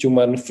ini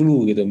cuman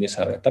flu gitu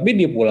misalnya, tapi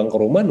dia pulang ke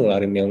rumah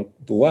nularin yang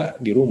tua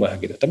di rumah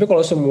gitu. Tapi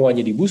kalau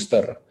semuanya di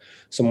booster,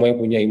 semua yang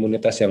punya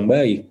imunitas yang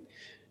baik,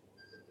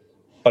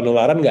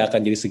 penularan nggak akan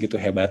jadi segitu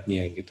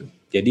hebatnya gitu.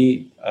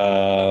 Jadi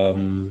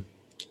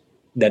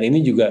dan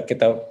ini juga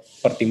kita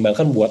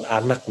pertimbangkan buat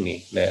anak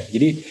nih. Nah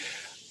jadi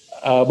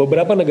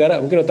beberapa negara,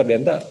 mungkin Dr.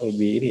 Denta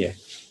lebih ini ya,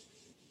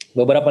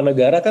 beberapa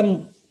negara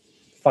kan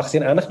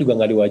vaksin anak juga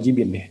nggak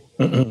diwajibin ya,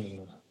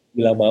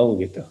 bila mau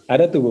gitu.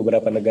 Ada tuh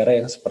beberapa negara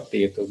yang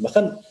seperti itu.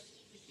 Bahkan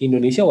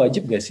Indonesia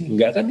wajib nggak sih?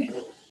 Enggak kan ya?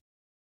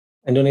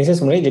 Indonesia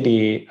sebenarnya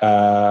jadi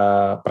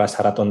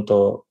prasyarat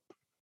untuk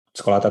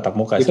sekolah tatap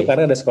muka itu sih.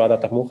 Karena ada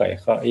sekolah tatap muka ya.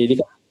 Jadi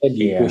kan kita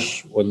di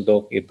push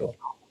untuk itu.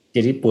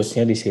 Jadi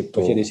pushnya di situ.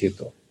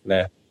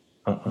 Nah,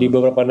 di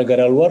beberapa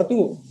negara luar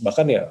tuh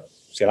bahkan ya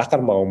silahkan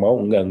mau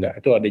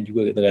enggak. Itu ada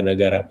juga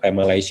negara-negara kayak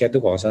Malaysia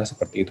tuh kalau nggak salah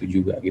seperti itu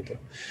juga gitu.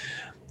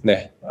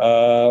 Nah,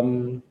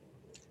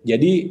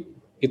 jadi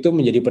itu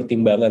menjadi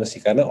pertimbangan sih,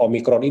 karena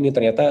Omikron ini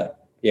ternyata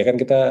ya kan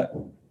kita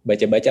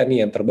baca-baca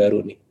nih yang terbaru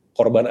nih,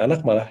 korban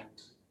anak malah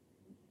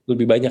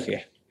lebih banyak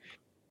ya.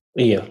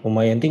 Iya,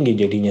 lumayan tinggi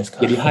jadinya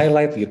sekarang. Jadi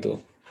highlight gitu.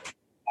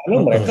 Karena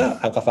mereka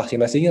angka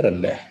vaksinasinya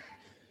rendah.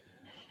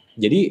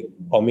 Jadi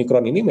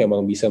Omikron ini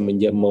memang bisa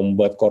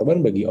membuat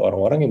korban bagi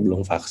orang-orang yang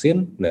belum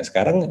vaksin. Nah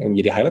sekarang yang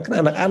jadi highlight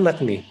kan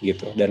anak-anak nih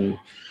gitu. Dan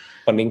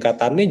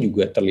peningkatannya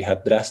juga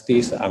terlihat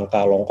drastis.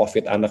 Angka long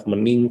COVID anak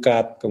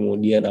meningkat.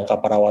 Kemudian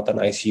angka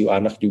perawatan ICU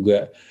anak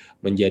juga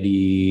menjadi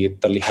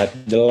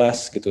terlihat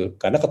jelas gitu.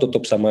 Karena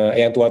ketutup sama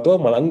yang tua-tua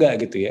malah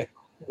enggak gitu ya.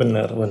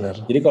 Benar.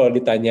 Jadi kalau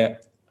ditanya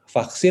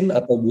vaksin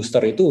atau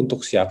booster itu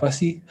untuk siapa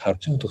sih?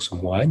 Harusnya untuk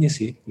semuanya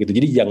sih gitu.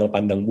 Jadi jangan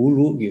pandang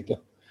bulu gitu.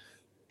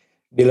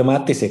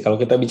 Dilematis ya kalau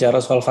kita bicara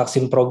soal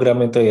vaksin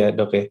program itu ya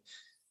dok ya.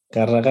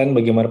 Karena kan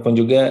bagaimanapun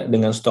juga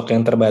dengan stok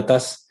yang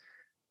terbatas,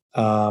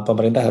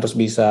 pemerintah harus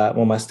bisa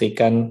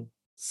memastikan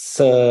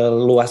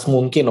seluas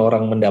mungkin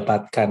orang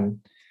mendapatkan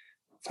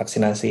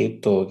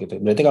vaksinasi itu gitu.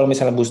 Berarti kalau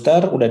misalnya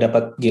booster udah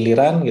dapat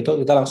giliran gitu,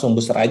 kita langsung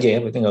booster aja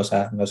ya. Berarti nggak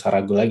usah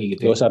ragu lagi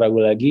gitu. Nggak usah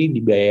ragu lagi,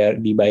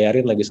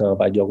 dibayarin lagi sama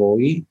Pak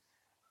Jokowi,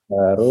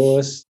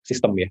 terus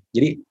sistem ya.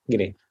 Jadi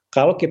gini,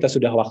 kalau kita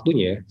sudah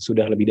waktunya,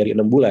 sudah lebih dari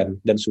 6 bulan,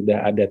 dan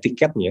sudah ada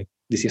tiketnya,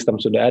 di sistem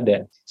sudah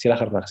ada,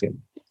 silakan vaksin.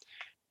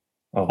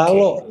 Okay.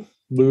 Kalau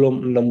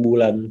belum 6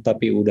 bulan,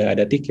 tapi udah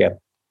ada tiket,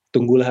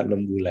 tunggulah 6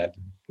 bulan.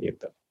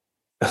 Gitu.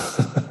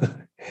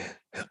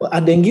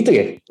 Ada yang gitu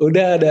ya?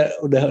 Udah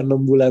 6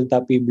 bulan,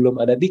 tapi belum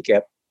ada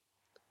tiket,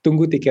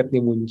 tunggu tiketnya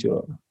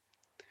muncul.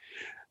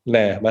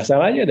 Nah,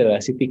 masalahnya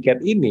adalah si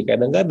tiket ini,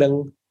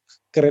 kadang-kadang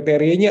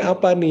kriterianya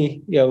apa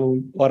nih,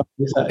 yang orang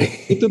bisa,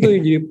 itu tuh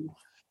yang jadi.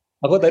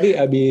 Aku tadi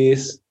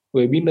habis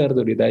webinar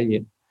tuh ditanya,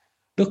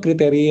 tuh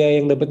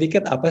kriteria yang dapat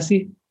tiket apa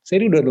sih?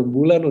 Saya ini udah 6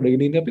 bulan, udah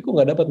gini, tapi kok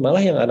nggak dapat?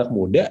 Malah yang anak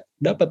muda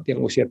dapat,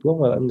 yang usia tua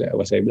malah enggak.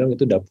 Wah, saya bilang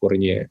itu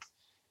dapurnya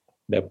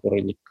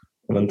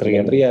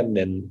kementerian,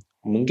 dan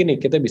mungkin nih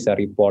kita bisa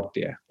report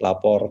ya,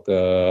 lapor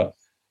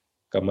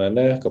ke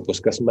mana, ke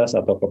puskesmas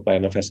atau ke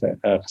pelayanan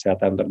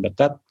kesehatan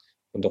terdekat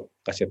untuk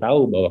kasih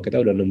tahu bahwa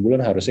kita udah 6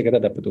 bulan harusnya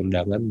kita dapat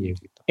undangannya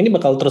gitu. Ini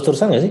bakal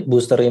terus-terusan nggak sih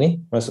booster ini?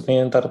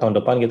 Maksudnya ntar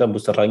tahun depan kita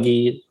booster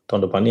lagi,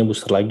 tahun depannya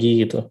booster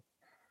lagi gitu.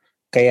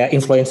 Kayak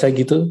influenza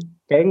gitu?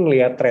 Kayak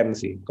ngelihat tren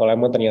sih. Kalau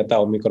emang ternyata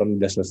Omikron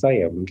udah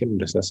selesai ya mungkin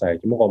udah selesai.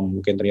 Cuma kalau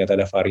mungkin ternyata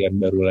ada varian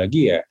baru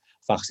lagi ya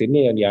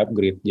vaksinnya yang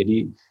di-upgrade.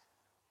 Jadi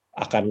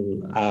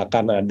akan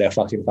ada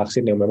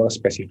vaksin-vaksin yang memang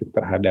spesifik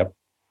terhadap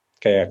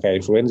kayak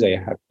influenza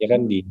ya, artinya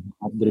kan di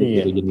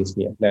upgrade gitu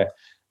jenisnya. Nah,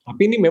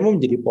 tapi ini memang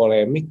menjadi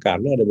polemik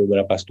karena ada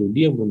beberapa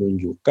studi yang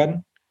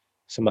menunjukkan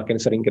semakin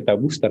sering kita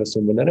booster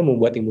sebenarnya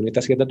membuat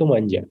imunitas kita tuh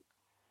manja.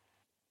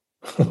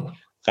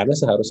 Karena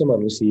seharusnya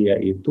manusia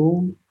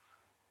itu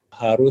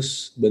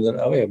harus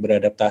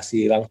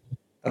beradaptasi langsung,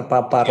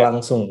 terpapar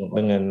langsung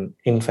dengan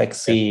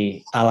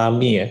infeksi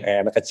alami ya. Kayak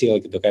anak kecil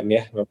gitu kan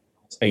ya,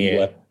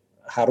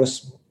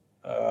 harus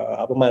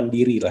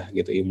mandiri lah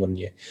gitu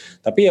imunnya.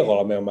 Tapi ya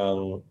kalau memang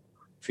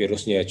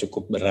virusnya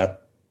cukup berat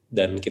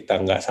dan kita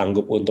nggak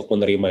sanggup untuk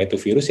menerima itu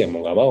virus, ya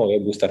mau nggak mau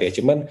ya booster ya.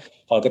 Cuman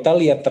kalau kita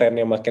lihat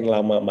trennya makin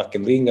lama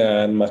makin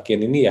ringan,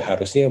 makin ini ya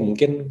harusnya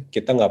mungkin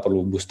kita nggak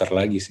perlu booster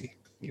lagi sih.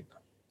 Gitu.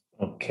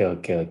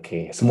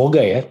 Oke.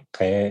 Semoga ya,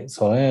 kayak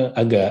soalnya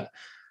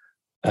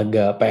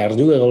agak PR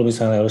juga kalau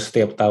misalnya harus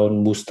setiap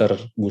tahun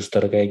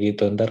booster kayak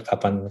gitu. Ntar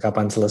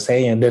kapan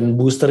selesainya? Dan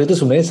booster itu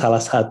sebenarnya salah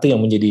satu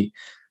yang menjadi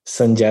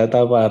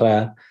senjata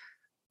para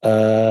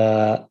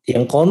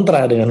yang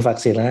kontra dengan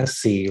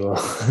vaksinasi.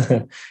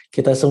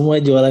 Kita semua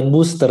jualan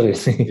booster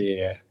ini.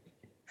 Iya.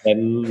 Dan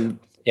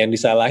yang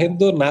disalahin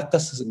tuh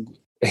nakes.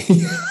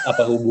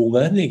 Apa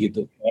hubungannya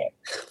gitu?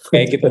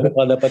 Kayak kita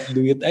bakal dapat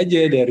duit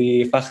aja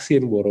dari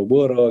vaksin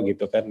boro-boro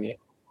gitu kan ya.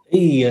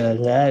 Iya,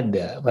 nggak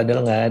ada.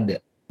 Padahal nggak ada.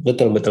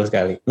 Betul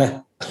sekali.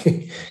 Nah,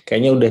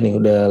 kayaknya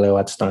udah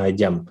lewat setengah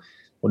jam.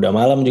 Udah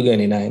malam juga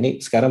nih. Nah,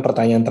 ini sekarang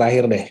pertanyaan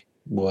terakhir deh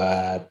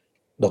buat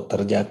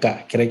Dokter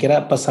Jaka.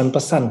 Kira-kira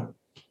pesan-pesan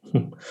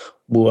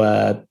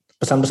buat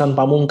pesan-pesan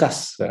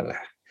pamungkas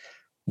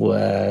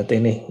buat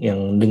ini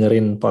yang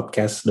dengerin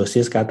podcast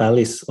Dosis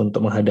Katalis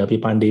untuk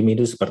menghadapi pandemi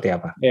itu seperti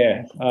apa?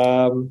 Ya,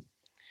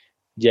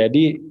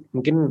 jadi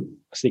mungkin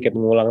sedikit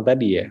mengulang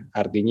tadi ya.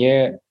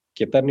 Artinya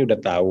kita nih udah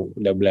tahu,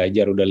 udah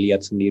belajar, udah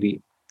lihat sendiri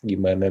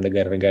gimana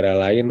negara-negara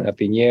lain.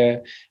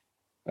 Artinya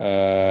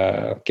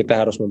kita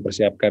harus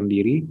mempersiapkan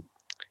diri.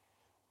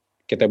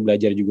 Kita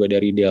belajar juga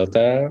dari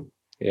Delta,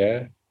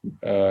 ya.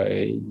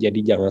 Jadi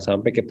jangan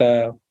sampai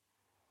kita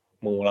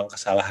mengulang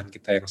kesalahan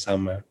kita yang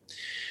sama.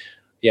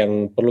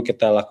 Yang perlu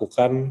kita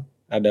lakukan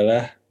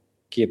adalah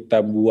kita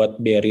buat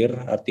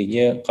barrier,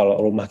 artinya kalau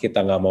rumah kita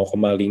nggak mau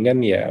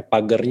kemalingan ya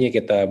pagarnya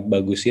kita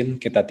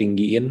bagusin, kita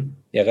tinggiin,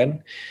 ya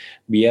kan,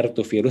 biar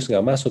tuh virus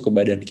nggak masuk ke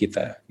badan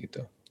kita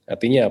gitu.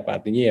 Artinya apa?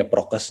 Artinya ya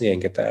prokesnya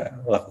yang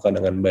kita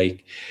lakukan dengan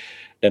baik.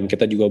 Dan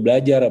kita juga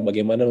belajar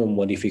bagaimana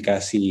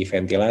memodifikasi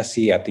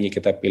ventilasi, artinya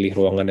kita pilih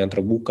ruangan yang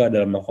terbuka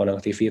dalam melakukan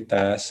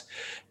aktivitas,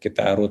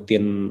 kita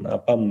rutin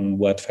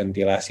membuat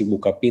ventilasi,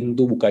 buka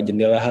pintu, buka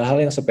jendela,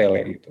 hal-hal yang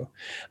sepele gitu.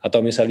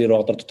 Atau misal di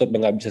ruang tertutup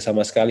yang nggak bisa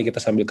sama sekali,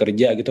 kita sambil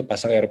kerja gitu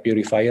pasang air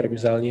purifier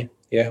misalnya,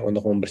 ya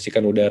untuk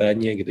membersihkan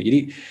udaranya gitu.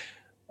 Jadi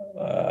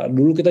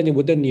dulu kita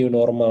nyebutnya new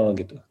normal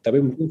gitu,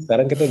 tapi mungkin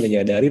sekarang kita udah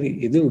nyadarin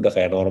itu udah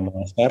kayak normal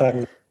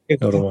sekarang.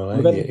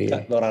 Normal aja,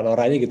 iya.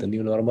 Nora-noranya gitu,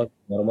 new normal.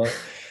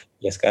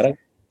 Ya sekarang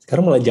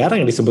malah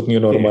jarang yang disebut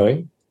new normal ya.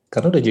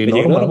 Karena udah jadi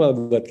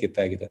normal buat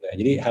kita gitu. Nah,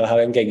 jadi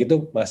hal-hal yang kayak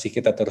gitu masih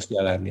kita terus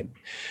jalanin.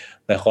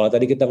 Nah, kalau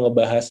tadi kita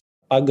ngebahas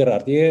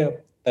pagar, artinya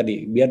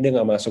tadi biar dia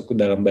nggak masuk ke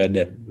dalam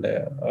badan.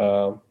 Nah,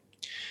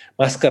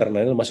 masker,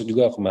 nah ini masuk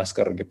juga ke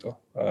masker gitu.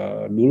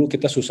 Dulu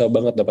kita susah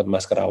banget dapat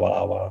masker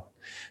awal-awal.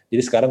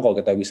 Jadi sekarang kalau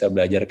kita bisa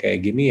belajar kayak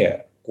gini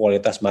ya,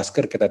 kualitas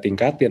masker kita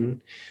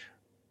tingkatin.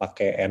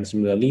 Pakai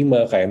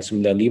N95,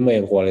 KN95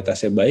 yang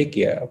kualitasnya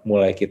baik ya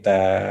mulai kita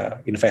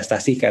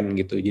investasikan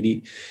gitu.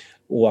 Jadi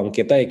uang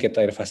kita ya kita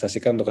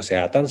investasikan untuk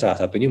kesehatan,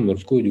 salah satunya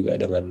menurutku juga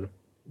dengan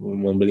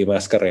membeli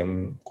masker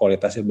yang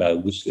kualitasnya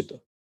bagus gitu.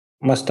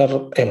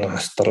 Masker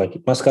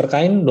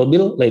kain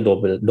double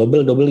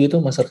gitu,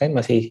 masker kain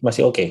masih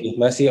oke.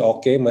 Masih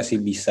oke,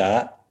 masih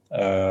bisa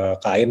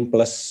kain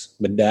plus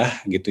bedah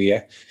gitu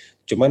ya.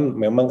 Cuman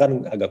memang kan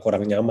agak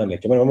kurang nyaman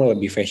ya. Cuman memang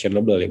lebih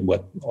fashionable ya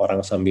buat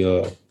orang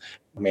sambil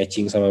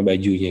matching sama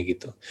bajunya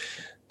gitu.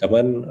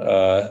 Teman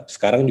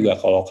sekarang juga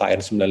kalau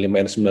KN95,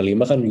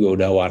 N95 kan juga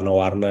udah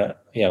warna-warna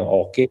yang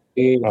oke,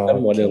 kan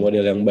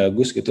model-model yang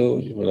bagus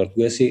gitu. Menurut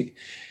gue sih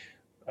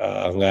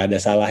nggak ada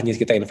salahnya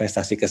kita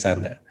investasi ke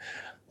sana.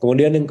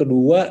 Kemudian yang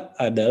kedua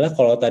adalah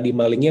kalau tadi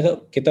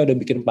malingnya kita udah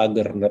bikin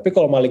pagar. Tapi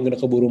kalau maling udah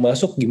keburu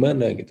masuk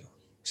gimana gitu?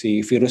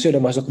 Si virusnya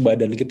udah masuk ke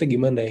badan kita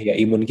gimana? Ya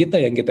imun kita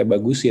yang kita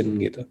bagusin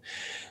gitu.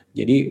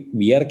 Jadi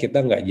biar kita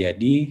nggak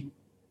jadi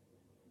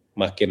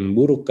makin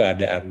buruk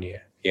keadaannya.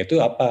 Yaitu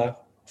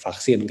apa?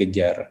 Vaksin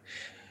kejar.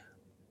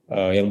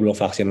 Yang belum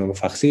vaksin,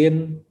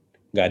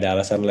 nggak ada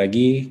alasan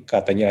lagi.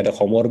 Katanya ada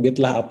komorbid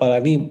lah, apalah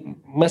nih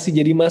masih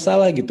jadi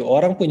masalah gitu.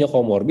 Orang punya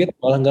komorbid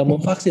malah nggak mau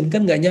vaksin,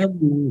 kan nggak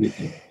nyambung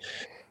gitu.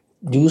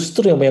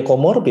 Justru yang punya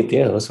komorbid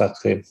ya harus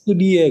vaksin. Itu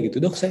dia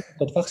gitu, dok saya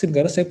ikut vaksin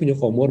karena saya punya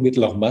komorbid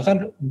loh.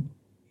 Bahkan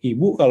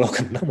ibu kalau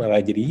kena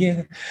malah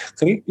jadinya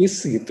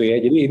kritis gitu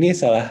ya. Jadi ini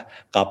salah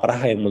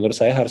kaprah yang menurut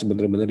saya harus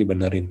benar-benar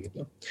dibenerin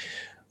gitu.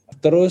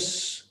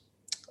 Terus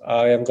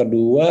yang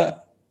kedua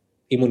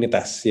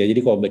imunitas ya. Jadi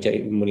kalau baca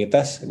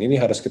imunitas ini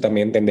harus kita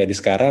maintain dari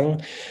sekarang.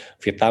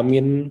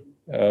 Vitamin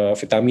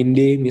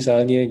D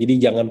misalnya. Jadi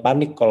jangan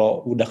panik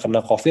kalau udah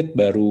kena COVID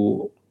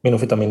baru Minum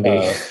vitamin D.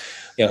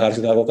 Yang harus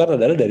kita lakukan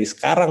adalah dari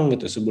sekarang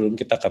gitu, sebelum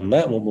kita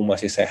kena, mumpung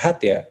masih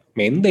sehat ya,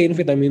 maintain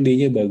vitamin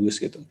D-nya bagus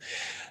gitu.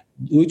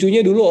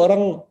 Lucunya dulu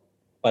orang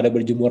pada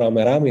berjemur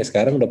rame-rame,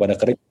 sekarang udah pada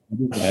kering,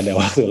 nggak ada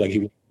waktu lagi.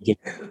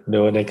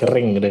 Udah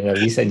kering, udah nggak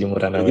bisa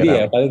jemuran rame-rame. Jadi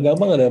ya paling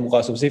gampang adalah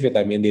mengkonsumsi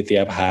vitamin D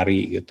tiap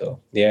hari gitu,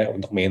 ya,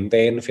 untuk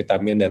maintain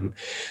vitamin dan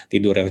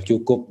tidur yang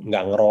cukup,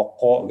 nggak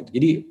ngerokok gitu.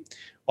 Jadi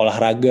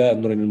olahraga,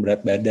 nurunin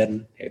berat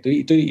badan, ya,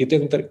 itu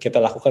yang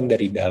kita lakukan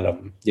dari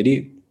dalam.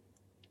 Jadi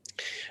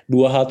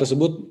dua hal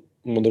tersebut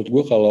menurut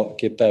gue kalau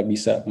kita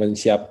bisa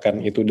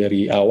menyiapkan itu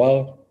dari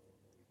awal,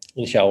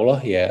 insya Allah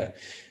ya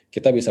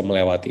kita bisa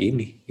melewati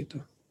ini gitu.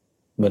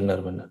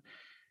 Benar.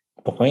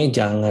 Pokoknya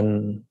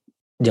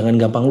jangan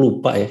gampang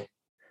lupa ya.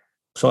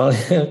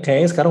 Soalnya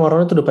kayaknya sekarang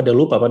orang itu udah pada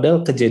lupa,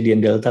 padahal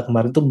kejadian Delta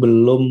kemarin itu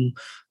belum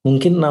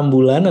mungkin 6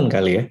 bulanan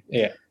kali ya.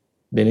 Iya.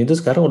 Dan itu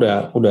sekarang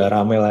udah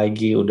ramai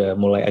lagi, udah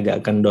mulai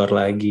agak kendor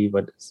lagi.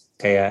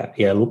 Kayak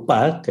ya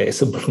lupa kayak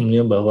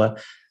sebelumnya, bahwa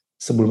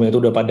sebelumnya itu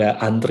udah pada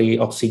antri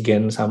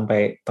oksigen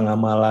sampai tengah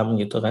malam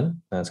gitu kan.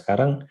 Nah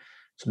sekarang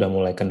sudah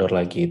mulai kendor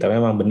lagi. Tapi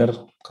memang benar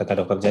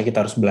kata dokter Jaya,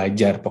 kita harus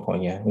belajar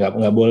pokoknya.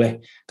 Nggak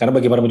boleh, karena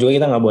bagaimanapun juga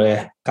kita nggak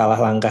boleh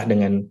kalah langkah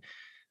dengan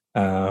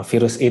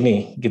virus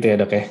ini gitu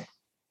ya dok ya.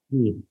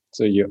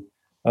 Setuju.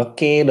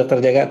 Oke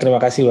dokter Jaga,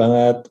 terima kasih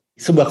banget.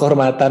 Sebuah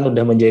kehormatan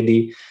udah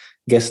menjadi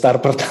guest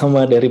star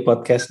pertama dari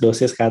podcast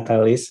Dosis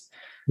Katalis.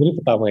 Ini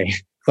pertama ya?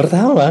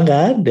 Pertama,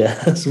 nggak ada.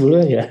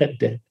 Sebelumnya nggak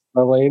ada.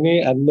 Selama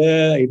ini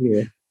Anda ini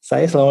ya?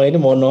 Saya selama ini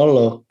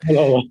monolog.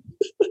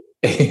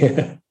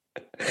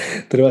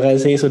 Terima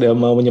kasih sudah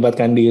mau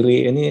menyempatkan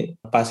diri. Ini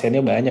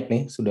pasiennya banyak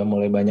nih, sudah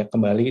mulai banyak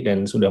kembali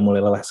dan sudah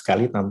mulai lelah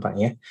sekali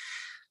tampaknya.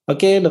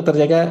 Oke, dokter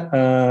Jaga,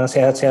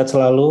 sehat-sehat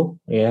selalu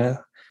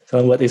ya.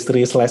 Salam buat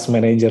istri /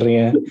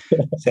 manajernya.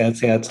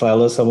 Sehat-sehat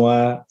selalu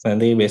semua.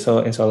 Nanti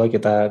besok insya Allah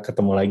kita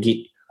ketemu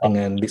lagi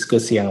dengan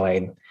diskusi yang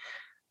lain.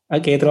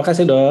 Oke, terima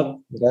kasih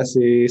dok. Terima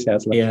kasih, sehat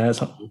selalu. Ya,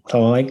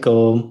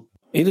 assalamualaikum.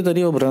 Itu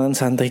tadi obrolan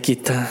santai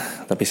kita,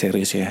 tapi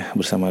serius ya,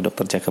 bersama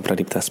Dr. Jaka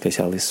Pradipta,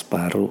 spesialis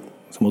paru.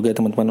 Semoga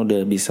teman-teman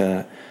udah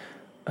bisa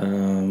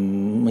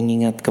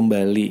mengingat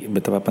kembali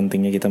betapa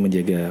pentingnya kita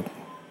menjaga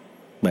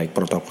baik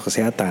protokol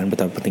kesehatan,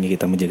 betapa pentingnya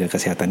kita menjaga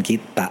kesehatan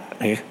kita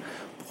ya.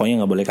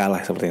 Pokoknya gak boleh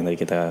kalah seperti yang tadi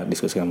kita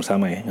diskusikan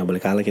bersama ya. Gak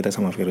boleh kalah kita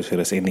sama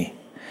virus-virus ini.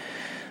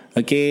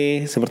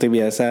 Oke, seperti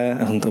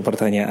biasa untuk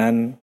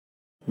pertanyaan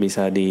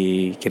bisa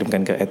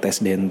dikirimkan ke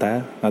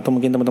 @sdenta, atau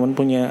mungkin teman-teman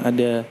punya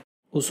ada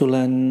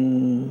usulan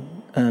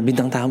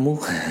bintang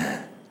tamu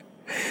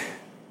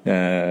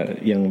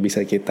yang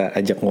bisa kita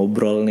ajak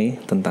ngobrol nih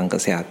tentang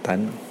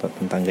kesehatan atau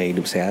tentang gaya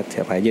hidup sehat,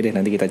 siapa aja deh,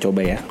 nanti kita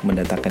coba ya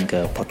mendatangkan ke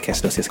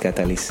podcast Dosis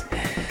Katalis.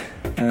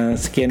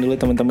 Sekian dulu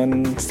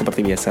teman-teman,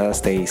 seperti biasa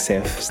stay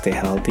safe, stay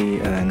healthy,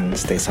 and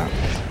stay sound.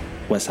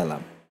 Wassalam.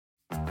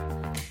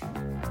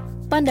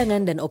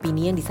 Pandangan dan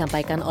opini yang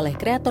disampaikan oleh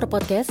kreator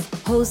podcast,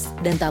 host,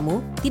 dan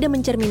tamu tidak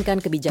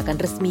mencerminkan kebijakan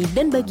resmi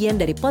dan bagian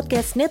dari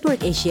podcast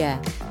Network Asia.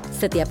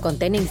 Setiap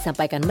konten yang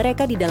disampaikan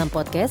mereka di dalam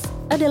podcast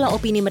adalah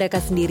opini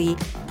mereka sendiri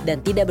dan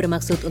tidak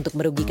bermaksud untuk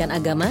merugikan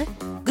agama,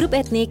 grup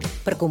etnik,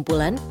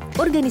 perkumpulan,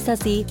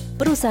 organisasi,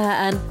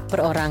 perusahaan,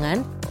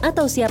 perorangan,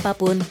 atau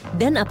siapapun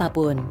dan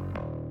apapun.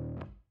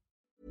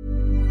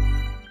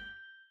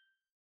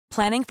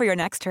 Planning for your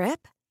next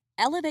trip?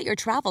 Elevate your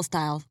travel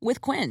style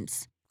with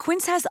Quince.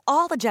 Quince has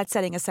all the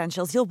jet-setting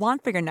essentials you'll want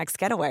for your next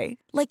getaway,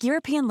 like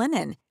European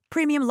linen,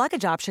 premium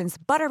luggage options,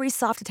 buttery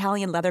soft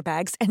Italian leather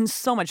bags, and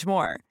so much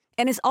more.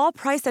 And is all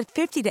priced at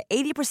 50 to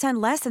 80%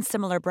 less than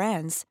similar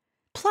brands.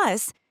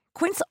 Plus,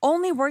 Quince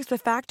only works with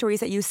factories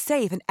that use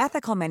safe and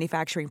ethical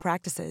manufacturing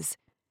practices.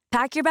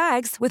 Pack your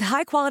bags with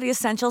high-quality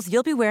essentials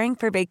you'll be wearing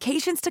for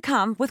vacations to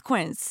come with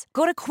Quince.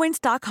 Go to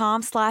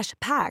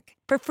quince.com/pack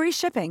for free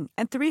shipping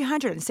and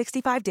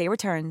 365-day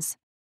returns.